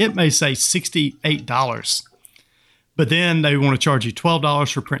 Chicago, it may say $68. But then they want to charge you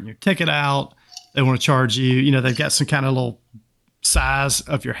 $12 for printing your ticket out. They want to charge you, they've got some kind of little size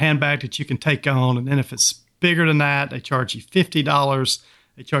of your handbag that you can take on. And then if it's bigger than that, they charge you $50.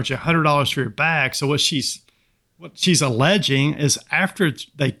 They charge you $100 for your bag. So what she's alleging is after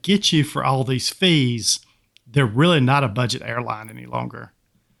they get you for all these fees, they're really not a budget airline any longer.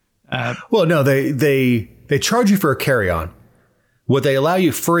 Well, no, they charge you for a carry-on. What they allow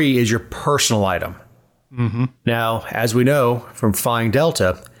you free is your personal item. Mm-hmm. Now, as we know from flying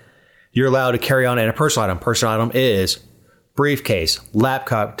Delta, you're allowed to carry on in a personal item. Personal item is briefcase,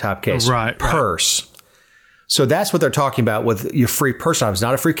 laptop case, purse. Right. So that's what they're talking about with your free personal item. It's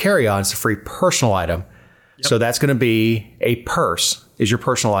not a free carry-on. It's a free personal item. Yep. So that's going to be a purse is your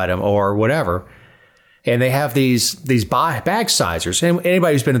personal item or whatever. And they have these bag sizers. And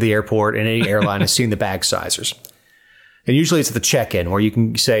anybody who's been to the airport and any airline has seen the bag sizers. And usually it's at the check-in where you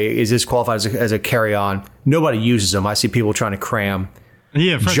can say, is this qualified as a carry-on? Nobody uses them. I see people trying to cram.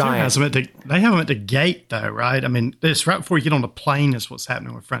 Yeah, Frontier has them they have them at the gate, though, right? I mean, it's right before you get on the plane is what's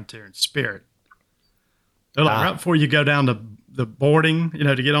happening with Frontier and Spirit. They're like right before you go down to the boarding,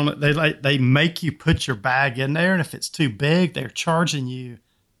 to get on it. They make you put your bag in there, and if it's too big, they're charging you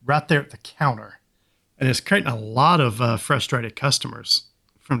right there at the counter. And it's creating a lot of frustrated customers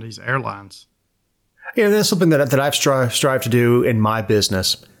from these airlines. Yeah, that's something that I've strived to do in my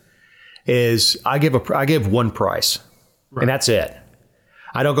business is I give one price, right, and that's it.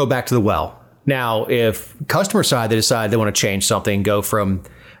 I don't go back to the well. Now, if customer side, they decide they want to change something, go from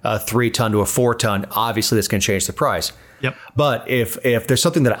a 3-ton to a 4-ton, obviously that's going to change the price. Yep. But if there's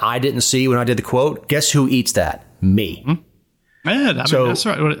something that I didn't see when I did the quote, guess who eats that? Me. Mm-hmm. Yeah, that's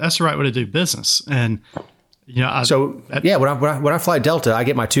right. That's the right way to do business. And when I fly Delta, I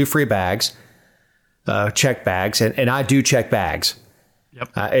get my 2 free bags, check bags, and I do check bags. Yep.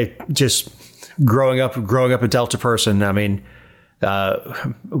 It just growing up a Delta person. I mean,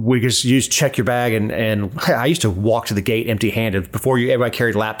 we just use check your bag, and I used to walk to the gate empty-handed before everybody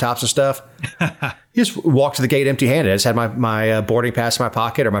carried laptops and stuff. You just walk to the gate empty-handed. I just had my boarding pass in my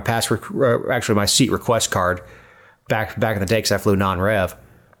pocket or my seat request card. Back in the day, because I flew non-rev,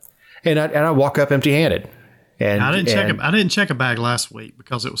 and I walk up empty-handed. And I didn't check a bag last week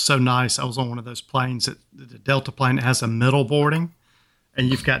because it was so nice. I was on one of those planes, the Delta plane that has a middle boarding, and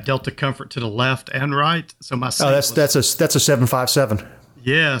you've got Delta Comfort to the left and right. So my seat that's a 757.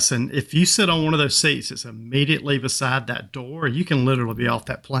 Yes, and if you sit on one of those seats, it's immediately beside that door. You can literally be off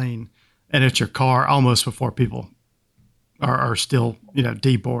that plane and at your car almost before people are still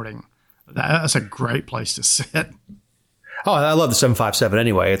deboarding. That's a great place to sit. Oh, I love the 757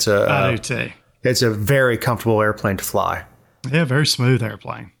 anyway. I do too. It's a very comfortable airplane to fly. Yeah, very smooth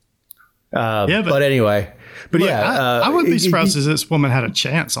airplane. But anyway. But look, I wouldn't be surprised if this woman had a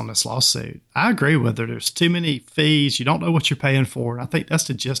chance on this lawsuit. I agree with her. There's too many fees. You don't know what you're paying for. And I think that's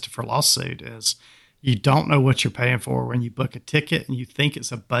the gist of her lawsuit is you don't know what you're paying for when you book a ticket and you think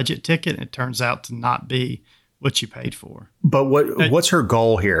it's a budget ticket and it turns out to not be what you paid for. But what's her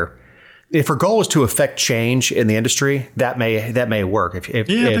goal here? If her goal is to affect change in the industry, that may work. If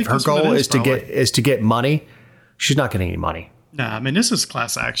her goal is to get money, she's not getting any money. No, I mean this is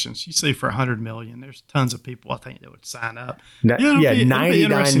class actions. You see, for $100 million, there's tons of people I think that would sign up. 99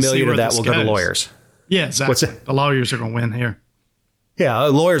 million of that will go to lawyers. Yeah, exactly. The lawyers are going to win here. Yeah,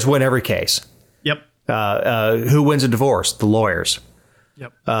 lawyers win every case. Yep. Who wins a divorce? The lawyers.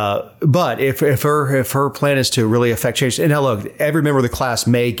 Yep. But if her plan is to really affect change, and now look, every member of the class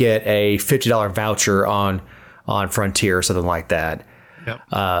may get a $50 voucher on Frontier or something like that. Yep.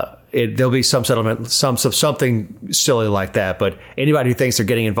 There'll be some settlement, something silly like that. But anybody who thinks they're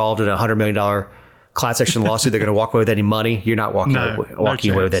getting involved in a $100 million class action lawsuit, they're going to walk away with any money. You're not walking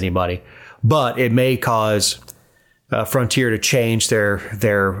away with any money. But it may cause Frontier to change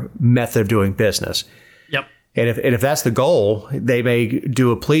their method of doing business. Yep. And if that's the goal, they may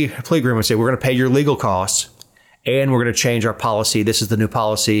do a plea agreement and say, we're going to pay your legal costs and we're going to change our policy. This is the new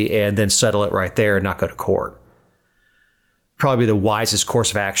policy, and then settle it right there and not go to court. Probably the wisest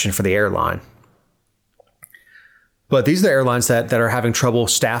course of action for the airline. But these are the airlines that are having trouble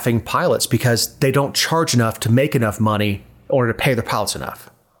staffing pilots because they don't charge enough to make enough money in order to pay their pilots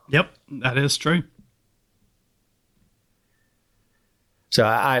enough. Yep, that is true. So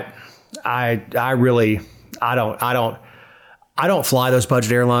I don't fly those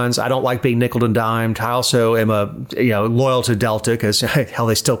budget airlines. I don't like being nickeled and dimed. I also am loyal to Delta because hell,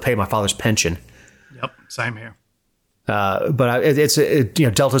 they still pay my father's pension. Yep, same here. It's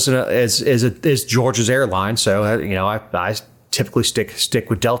Delta's is Georgia's airline, so I typically stick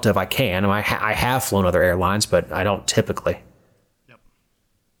with Delta if I can. I have flown other airlines, but I don't typically. Yep.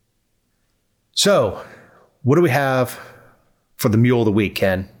 So, what do we have for the Mule of the Week,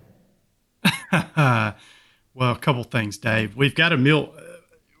 Ken? Well, a couple things, Dave. We've got a Mule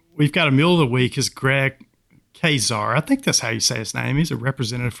of the Week is Greg Kazar. I think that's how you say his name. He's a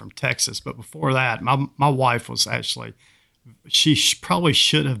representative from Texas. But before that, my wife was actually, she probably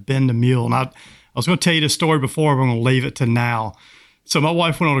should have been the mule. And I was going to tell you the story before, but I'm going to leave it to now. So my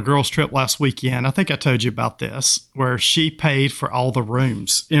wife went on a girls' trip last weekend. I think I told you about this, where she paid for all the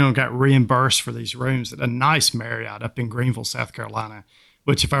rooms, got reimbursed for these rooms at a nice Marriott up in Greenville, South Carolina,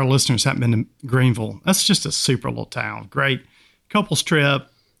 which if our listeners haven't been to Greenville, that's just a super little town. Great couples trip,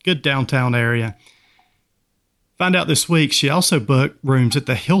 good downtown area. Find out this week she also booked rooms at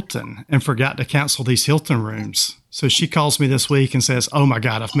the Hilton and forgot to cancel these Hilton rooms. So she calls me this week and says, oh my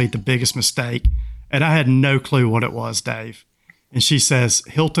God, I've made the biggest mistake. And I had no clue what it was, Dave. And she says,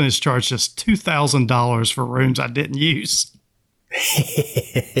 Hilton has charged us $2,000 for rooms I didn't use.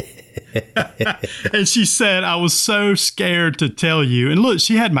 And she said, I was so scared to tell you. And look,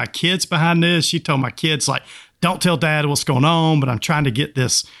 she had my kids behind this. She told my kids, like, don't tell Dad what's going on, but I'm trying to get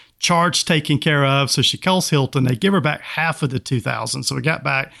this charge taken care of. So she calls Hilton. They give her back half of the $2,000. So we got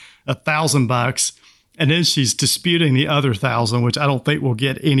back $1,000. And then she's disputing the other $1,000, which I don't think we'll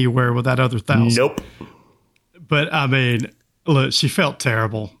get anywhere with that other $1,000. Nope. But I mean, look, she felt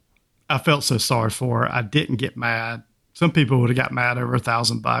terrible. I felt so sorry for her. I didn't get mad. Some people would have got mad over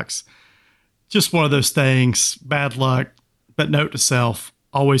 $1,000. Just one of those things, bad luck. But note to self,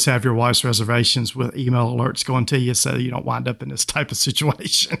 always have your wife's reservations with email alerts going to you so you don't wind up in this type of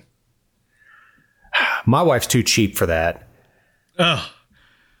situation. My wife's too cheap for that.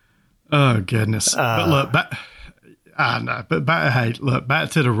 Oh goodness. But look, back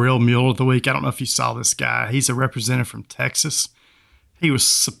to the real Mule of the Week. I don't know if you saw this guy. He's a representative from Texas. He was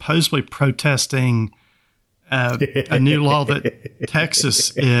supposedly protesting a new law that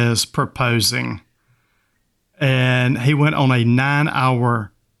Texas is proposing. And he went on a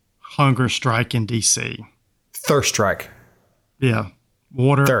 9-hour hunger strike in D.C. Thirst strike. Yeah.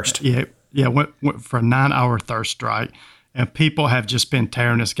 Water. Thirst. Yeah. Went for a 9-hour thirst strike. And people have just been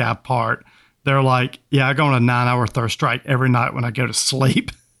tearing this guy apart. They're like, yeah, I go on a 9-hour thirst strike every night when I go to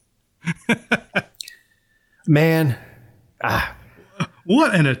sleep. Man.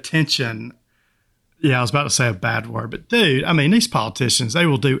 What an attention. Yeah, I was about to say a bad word, but dude, I mean, these politicians, they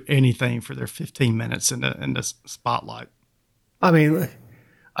will do anything for their 15 minutes in the spotlight. I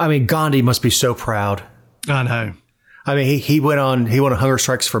mean, Gandhi must be so proud. I know. I mean, he went on hunger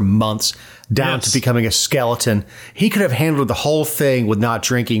strikes for months, down to becoming a skeleton. He could have handled the whole thing with not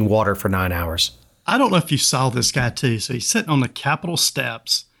drinking water for 9 hours. I don't know if you saw this guy too. So he's sitting on the Capitol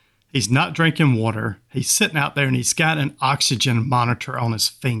steps. He's not drinking water. He's sitting out there and he's got an oxygen monitor on his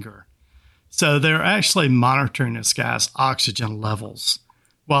finger. So they're actually monitoring this guy's oxygen levels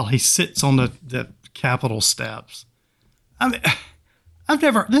while he sits on the Capitol steps. I mean,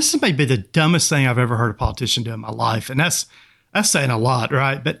 this may be the dumbest thing I've ever heard a politician do in my life. And that's saying a lot,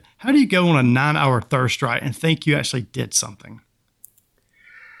 right? But how do you go on a 9-hour thirst strike and think you actually did something?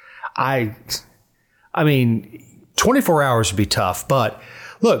 I mean, 24 hours would be tough. But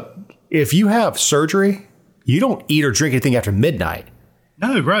look, if you have surgery, you don't eat or drink anything after midnight.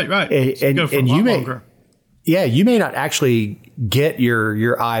 No, right. And you may, longer. Yeah, you may not actually get your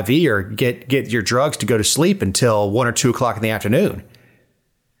IV or get your drugs to go to sleep until 1 or 2 o'clock in the afternoon.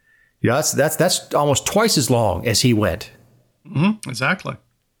 That's almost twice as long as he went. Mm-hmm, exactly.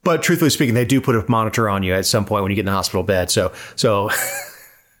 But truthfully speaking, they do put a monitor on you at some point when you get in the hospital bed. So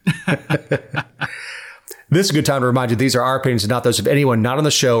this is a good time to remind you these are our opinions and not those of anyone not on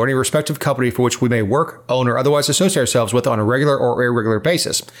the show or any respective company for which we may work, own, or otherwise associate ourselves with on a regular or irregular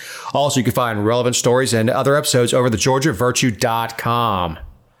basis. Also, you can find relevant stories and other episodes over at thegeorgiavirtue.com.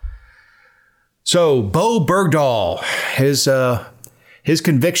 So, Beau Bergdahl, his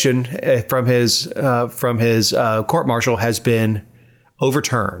conviction from his court-martial has been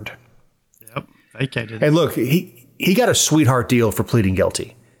overturned. Yep, vacated. And look, he got a sweetheart deal for pleading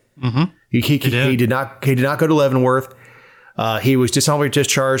guilty. Mm-hmm. He did not go to Leavenworth. He was dishonorably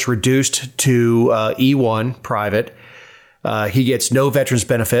discharged, reduced to E1 private. He gets no veterans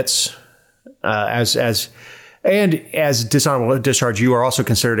benefits. As dishonorable discharge, you are also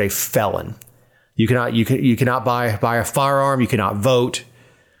considered a felon. You cannot buy a firearm. You cannot vote.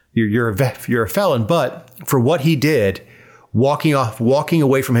 You're a felon. But for what he did, walking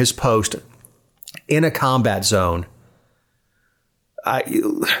away from his post in a combat zone,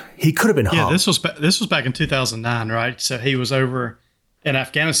 he could have been hung. Yeah, this was back in 2009, right? So he was over in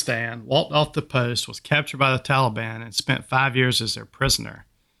Afghanistan, walked off the post, was captured by the Taliban, and spent 5 years as their prisoner.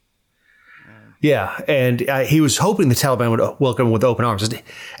 Yeah, and he was hoping the Taliban would welcome him with open arms.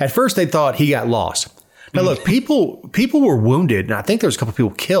 At first, they thought he got lost. Now, look, people were wounded, and I think there was a couple of people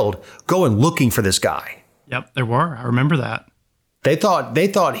killed going looking for this guy. Yep, there were. I remember that. They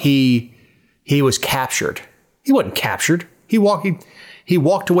thought he was captured. He wasn't captured. He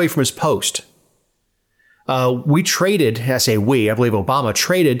walked away from his post. We traded, I say we, I believe Obama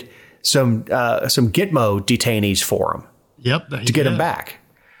traded some Gitmo detainees for him. Yep, to get him back.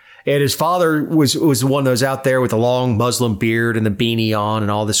 And his father was one of those out there with the long Muslim beard and the beanie on and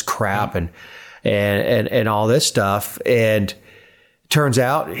all this crap and all this stuff. And turns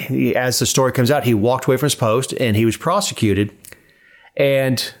out, as the story comes out, he walked away from his post and he was prosecuted.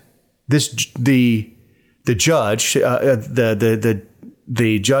 And the judge, the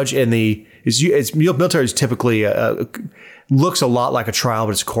judge in the military is typically looks a lot like a trial,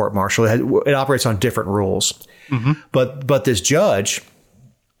 but it's a court martial. It operates on different rules. Mm-hmm. But this judge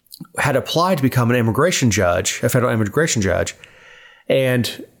had applied to become an immigration judge, a federal immigration judge,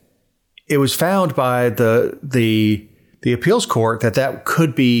 and it was found by the appeals court that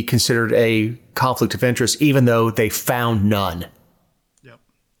could be considered a conflict of interest, even though they found none. Yep.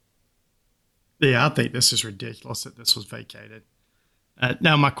 Yeah, I think this is ridiculous that this was vacated.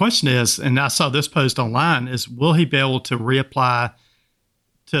 Now, my question is, and I saw this post online, is will he be able to reapply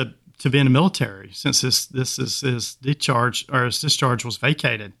to be in the military since this is his discharge or his discharge was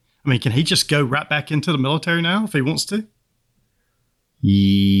vacated? I mean, can he just go right back into the military now if he wants to?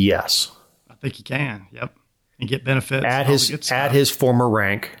 Yes. I think he can. Yep. And get benefits. At his former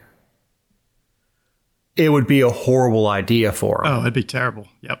rank. It would be a horrible idea for him. Oh, it'd be terrible.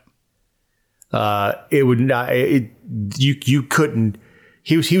 Yep. It would not. You couldn't.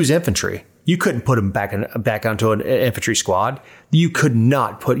 He was infantry. You couldn't put him back onto an infantry squad. You could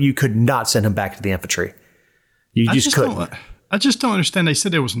not send him back to the infantry. You just couldn't. I just don't understand. They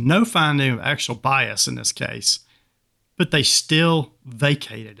said there was no finding of actual bias in this case, but they still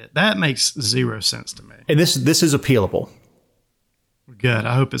vacated it. That makes zero sense to me. And this is appealable. Good.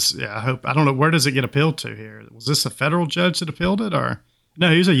 I hope I don't know. Where does it get appealed to here? Was this a federal judge that appealed it or?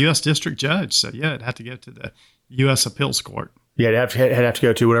 No, he was a U.S. district judge. So yeah, it'd have to go to the U.S. appeals court. Yeah, it'd have to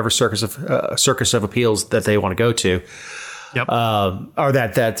go to whatever circus of appeals that they want to go to. Yep. Or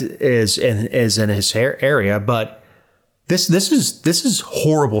that is in his area, but This is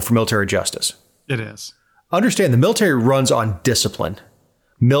horrible for military justice. It is. Understand the military runs on discipline,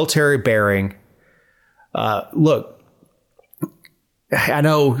 military bearing. Look, I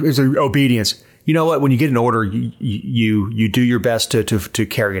know there's obedience. You know what? When you get an order, you do your best to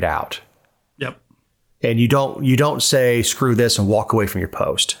carry it out. Yep. And you don't say screw this and walk away from your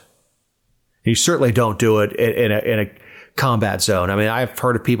post. And you certainly don't do it in a combat zone. I mean, I've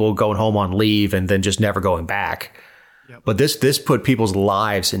heard of people going home on leave and then just never going back. Yep. But this put people's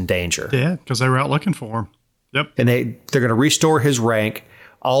lives in danger. Yeah, because they were out looking for him. Yep. And they're going to restore his rank,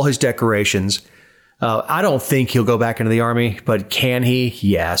 all his decorations. I don't think he'll go back into the Army, but can he?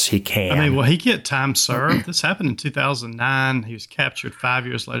 Yes, he can. I mean, will he get time served? This happened in 2009. He was captured 5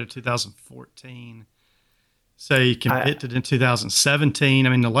 years later, 2014. So he convicted in 2017. I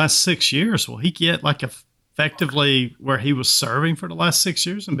mean, the last 6 years, will he get like effectively where he was serving for the last 6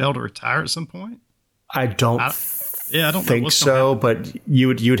 years and be able to retire at some point? I don't think so, but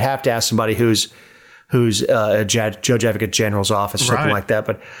you'd have to ask somebody who's a Judge Advocate General's office or something like that.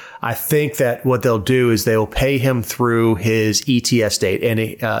 But I think that what they'll do is they'll pay him through his ETS date,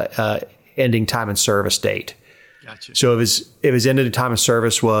 ending time in service date. Gotcha. So if his ended time of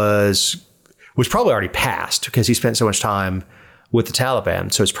service was probably already passed because he spent so much time with the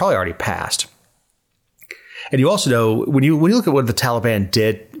Taliban, so it's probably already passed. And you also know when you look at what the Taliban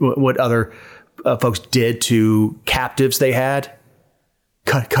did, what other folks did to captives they had,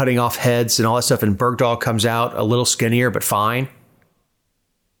 cutting off heads and all that stuff. And Bergdahl comes out a little skinnier, but fine.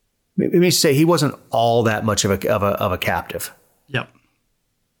 Let me say he wasn't all that much of a captive. Yep.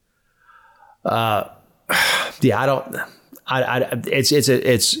 Yeah,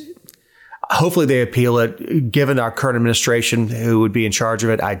 it's hopefully they appeal it. Given our current administration who would be in charge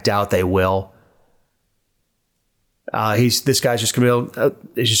of it, I doubt they will. This guy's just going to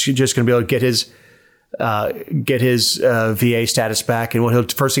be able to get his VA status back,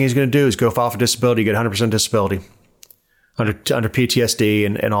 and first thing he's going to do is go file for disability, get 100% disability under PTSD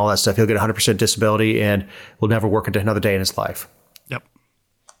and all that stuff. He'll get 100% disability and will never work another day in his life. Yep.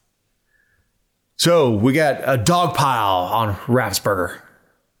 So we got a dogpile on Raffensperger.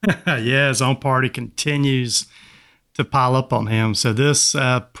 Yeah, his own party continues to pile up on him. So this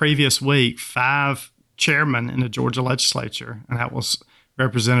previous week, 5 chairmen in the Georgia legislature, and that was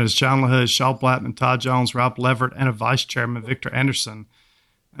Representatives John LaHood, Shaw Blackman, Todd Jones, Rob Leverett, and a vice chairman, Victor Anderson.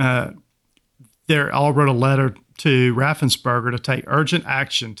 They all wrote a letter to Raffensperger to take urgent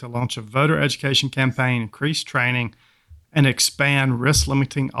action to launch a voter education campaign, increase training, and expand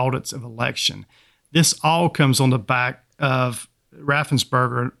risk-limiting audits of election. This all comes on the back of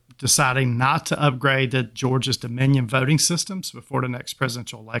Raffensperger deciding not to upgrade to Georgia's Dominion voting systems before the next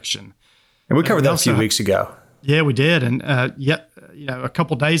presidential election. And we covered that a few weeks ago. Yeah, we did. And a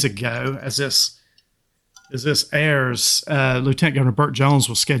couple days ago, as this airs, Lieutenant Governor Burt Jones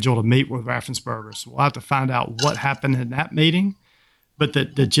was scheduled to meet with Raffensperger. So we'll have to find out what happened in that meeting. But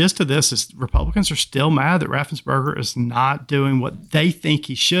the gist of this is Republicans are still mad that Raffensperger is not doing what they think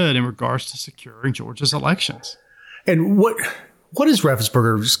he should in regards to securing Georgia's elections. And what is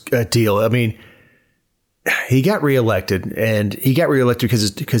Raffensperger's deal? I mean, he got reelected, and he got reelected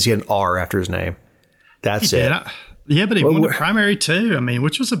because he had an R after his name. That's it. Yeah, but he won the primary too. I mean,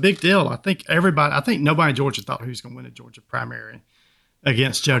 which was a big deal. I think nobody in Georgia thought he was going to win the Georgia primary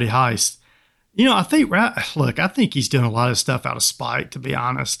against Jody Heist. I think he's doing a lot of stuff out of spite, to be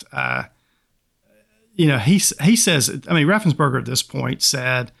honest. He says, Raffensperger at this point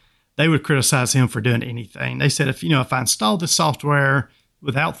said they would criticize him for doing anything. They said, if I installed this software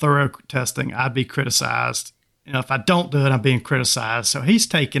without thorough testing, I'd be criticized. If I don't do it, I'm being criticized. So he's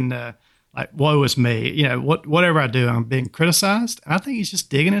taking the, woe is me. Whatever I do, I'm being criticized. And I think he's just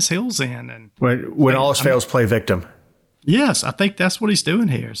digging his heels in. And when all else fails, play victim. Yes, I think that's what he's doing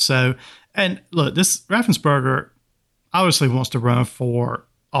here. So, and look, this Raffensperger obviously wants to run for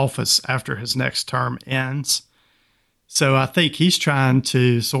office after his next term ends. So I think he's trying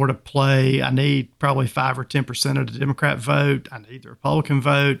to sort of play, I need probably 5 or 10% of the Democrat vote. I need the Republican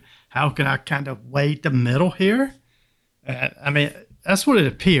vote. How can I kind of wait the middle here? That's what it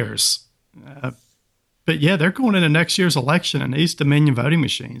appears. But yeah, they're going into next year's election, and these Dominion voting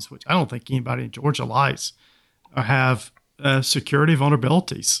machines, which I don't think anybody in Georgia likes, have security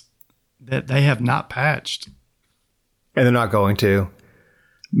vulnerabilities that they have not patched. And they're not going to.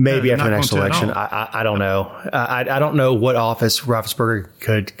 Maybe after the next election. I don't know. I don't know what office Raffensperger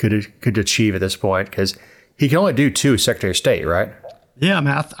could achieve at this point, because he can only do 2 Secretary of State, right?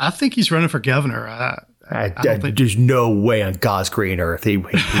 Yeah, I think he's running for governor. There's no way on God's green earth he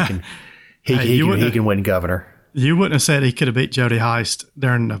can he can win governor. You wouldn't have said he could have beat Jody Heist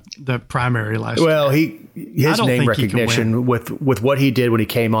during the primary last year. Well, his name recognition with what he did when he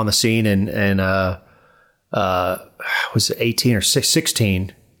came on the scene and was it 18 or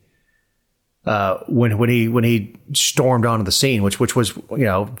 16 when he stormed onto the scene, which was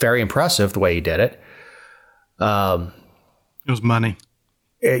very impressive the way he did it. It was money.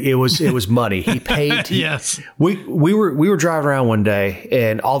 It was money. He paid. Yes. We were driving around one day,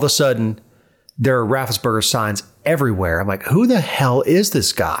 and all of a sudden there are Raffensperger signs everywhere. I'm like, who the hell is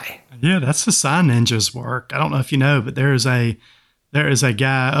this guy? Yeah, that's the sign ninja's work. I don't know if you know, but there is a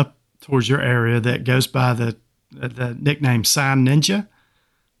guy up towards your area that goes by the nickname Sign Ninja,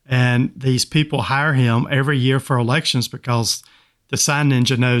 and these people hire him every year for elections because the Sign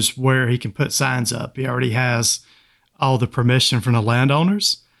Ninja knows where he can put signs up. He already has all the permission from the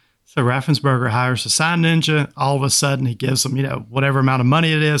landowners. So Raffensperger hires a Sign Ninja. All of a sudden, he gives them, whatever amount of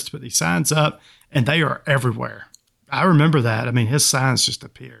money it is to put these signs up, and they are everywhere. I remember that. His signs just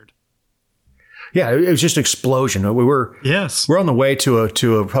appeared. Yeah, it was just an explosion. We're on the way to a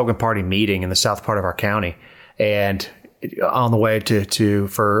Republican Party meeting in the south part of our county, and on the way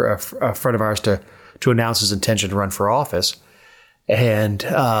for a friend of ours to announce his intention to run for office, and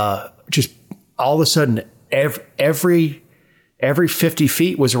just all of a sudden, every 50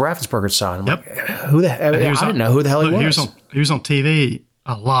 feet was a Raffensperger sign. I'm like, who the hell? I didn't know who the hell he was. He was on TV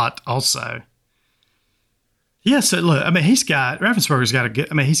a lot also. Yeah, so look, Raffensperger's got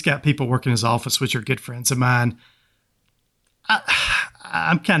he's got people working in his office, which are good friends of mine.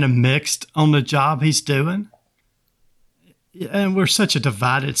 I'm kind of mixed on the job he's doing. And we're such a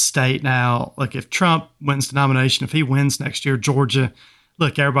divided state now. Like, if Trump wins the nomination, if he wins next year, Georgia,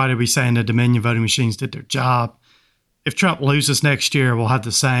 look, everybody will be saying the Dominion voting machines did their job. If Trump loses next year, we'll have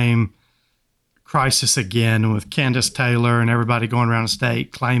the same crisis again with Candace Taylor and everybody going around the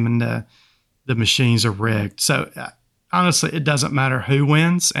state claiming the machines are rigged. So honestly, it doesn't matter who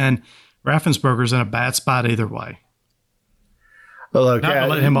wins, and Raffensperger's in a bad spot either way. Well, look, not to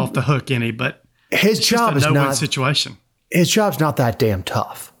let him off the hook any, but his job is no-win situation. His job's not that damn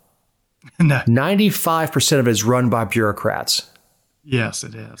tough. No. 95% of it is run by bureaucrats. Yes,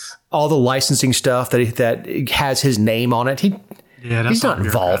 it is. All the licensing stuff that has his name on it. Yeah, he's not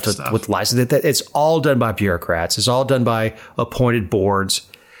involved with license. It's all done by bureaucrats. It's all done by appointed boards.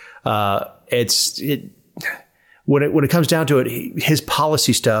 When it comes down to it, his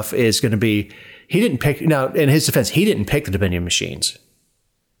policy stuff is going to be. He didn't pick. Now, in his defense, he didn't pick the Dominion machines.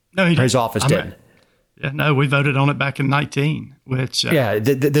 No, he didn't. His office didn't. Yeah, no, we voted on it back in 19. Which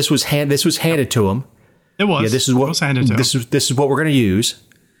this was handed to him. It was. Yeah, this is what was handed to him. This is what we're going to use,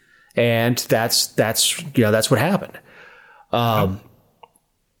 and that's what happened.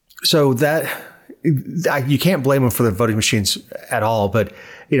 So that you can't blame him for the voting machines at all. But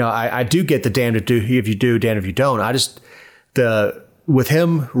I do get the damned if you do, damned if you don't. With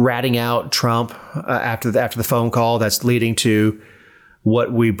him ratting out Trump after the phone call, that's leading to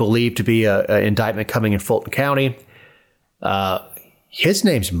what we believe to be an indictment coming in Fulton County. His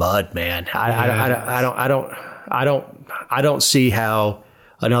name's mud, man. I don't see how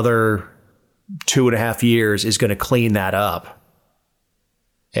another 2.5 years is going to clean that up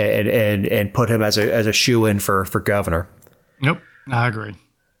and put him as a shoe-in for governor. Nope, I agree.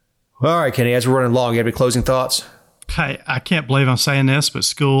 All right, Kenny, as we're running along, you have any closing thoughts? Hey, I can't believe I'm saying this, but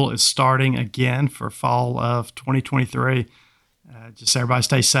school is starting again for fall of 2023. Just everybody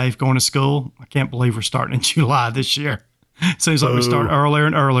stay safe going to school. I can't believe we're starting in July this year. It seems like we start earlier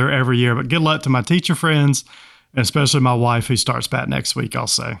and earlier every year. But good luck to my teacher friends, and especially my wife who starts back next week, I'll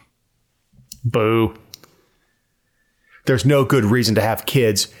say. Boo. There's no good reason to have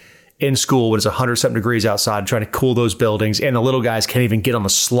kids in school when it's 100-something degrees outside trying to cool those buildings, and the little guys can't even get on the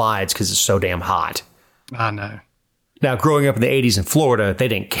slides because it's so damn hot. I know. Now, growing up in the 80s in Florida, they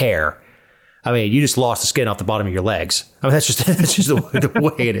didn't care. I mean, you just lost the skin off the bottom of your legs. I mean, that's just the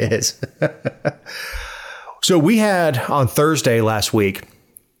way it is. So we had on Thursday last week,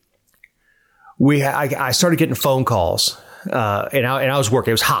 I started getting phone calls, and I was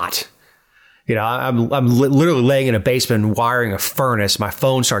working. It was hot. I'm literally laying in a basement wiring a furnace. My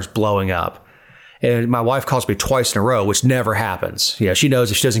phone starts blowing up. And my wife calls me twice in a row, which never happens. She knows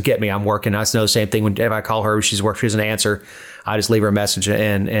if she doesn't get me, I'm working. I know the same thing if I call her, she's working, she doesn't answer. I just leave her a message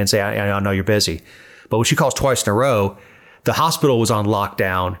and say, I know you're busy. But when she calls twice in a row, the hospital was on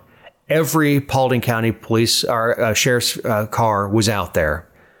lockdown. Every Paulding County police or sheriff's car was out there.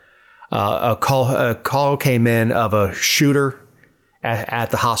 A call came in of a shooter at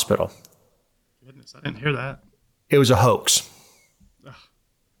the hospital. Goodness, I didn't hear that. It was a hoax.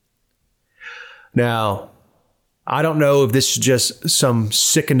 Now, I don't know if this is just some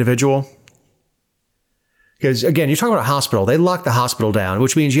sick individual. Because, again, you're talking about a hospital. They lock the hospital down,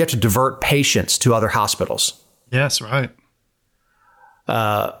 which means you have to divert patients to other hospitals. Yes, right.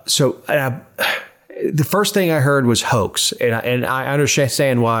 So the first thing I heard was hoax. And I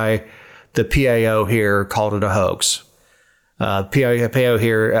understand why the PAO here called it a hoax. PAO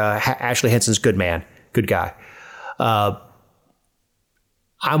here, Ashley Henson's good man, good guy.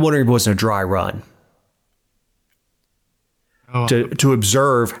 I'm wondering if it wasn't a dry run to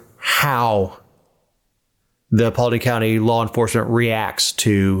observe how the Paulding County law enforcement reacts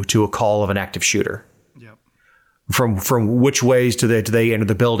to a call of an active shooter. Yep. From which ways do they enter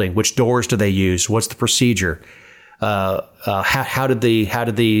the building? Which doors do they use? What's the procedure? How did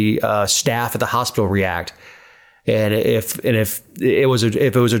the staff at the hospital react? And if it was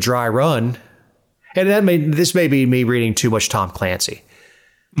a dry run, and this may be me reading too much Tom Clancy.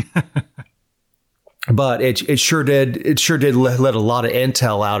 But it sure did let a lot of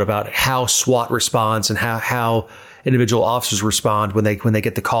intel out about how SWAT responds and how individual officers respond when they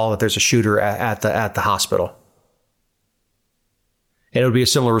get the call that there's a shooter at the hospital. And it would be a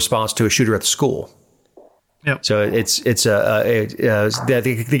similar response to a shooter at the school. Yep. So it gets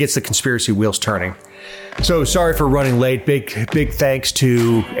the conspiracy wheels turning. So sorry for running late. Big thanks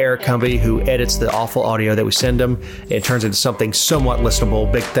to Eric Cumby, who edits the awful audio that we send him. It turns into something somewhat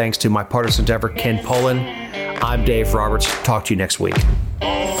listenable. Big thanks to my partner endeavor, Ken Pullen. I'm Dave Roberts. Talk to you next week.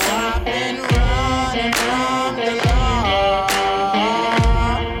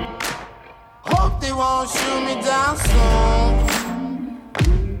 Hope they won't shoot me down soon.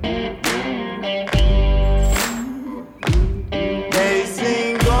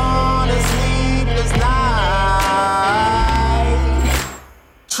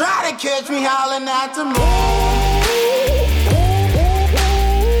 Try to catch me howling at the moon.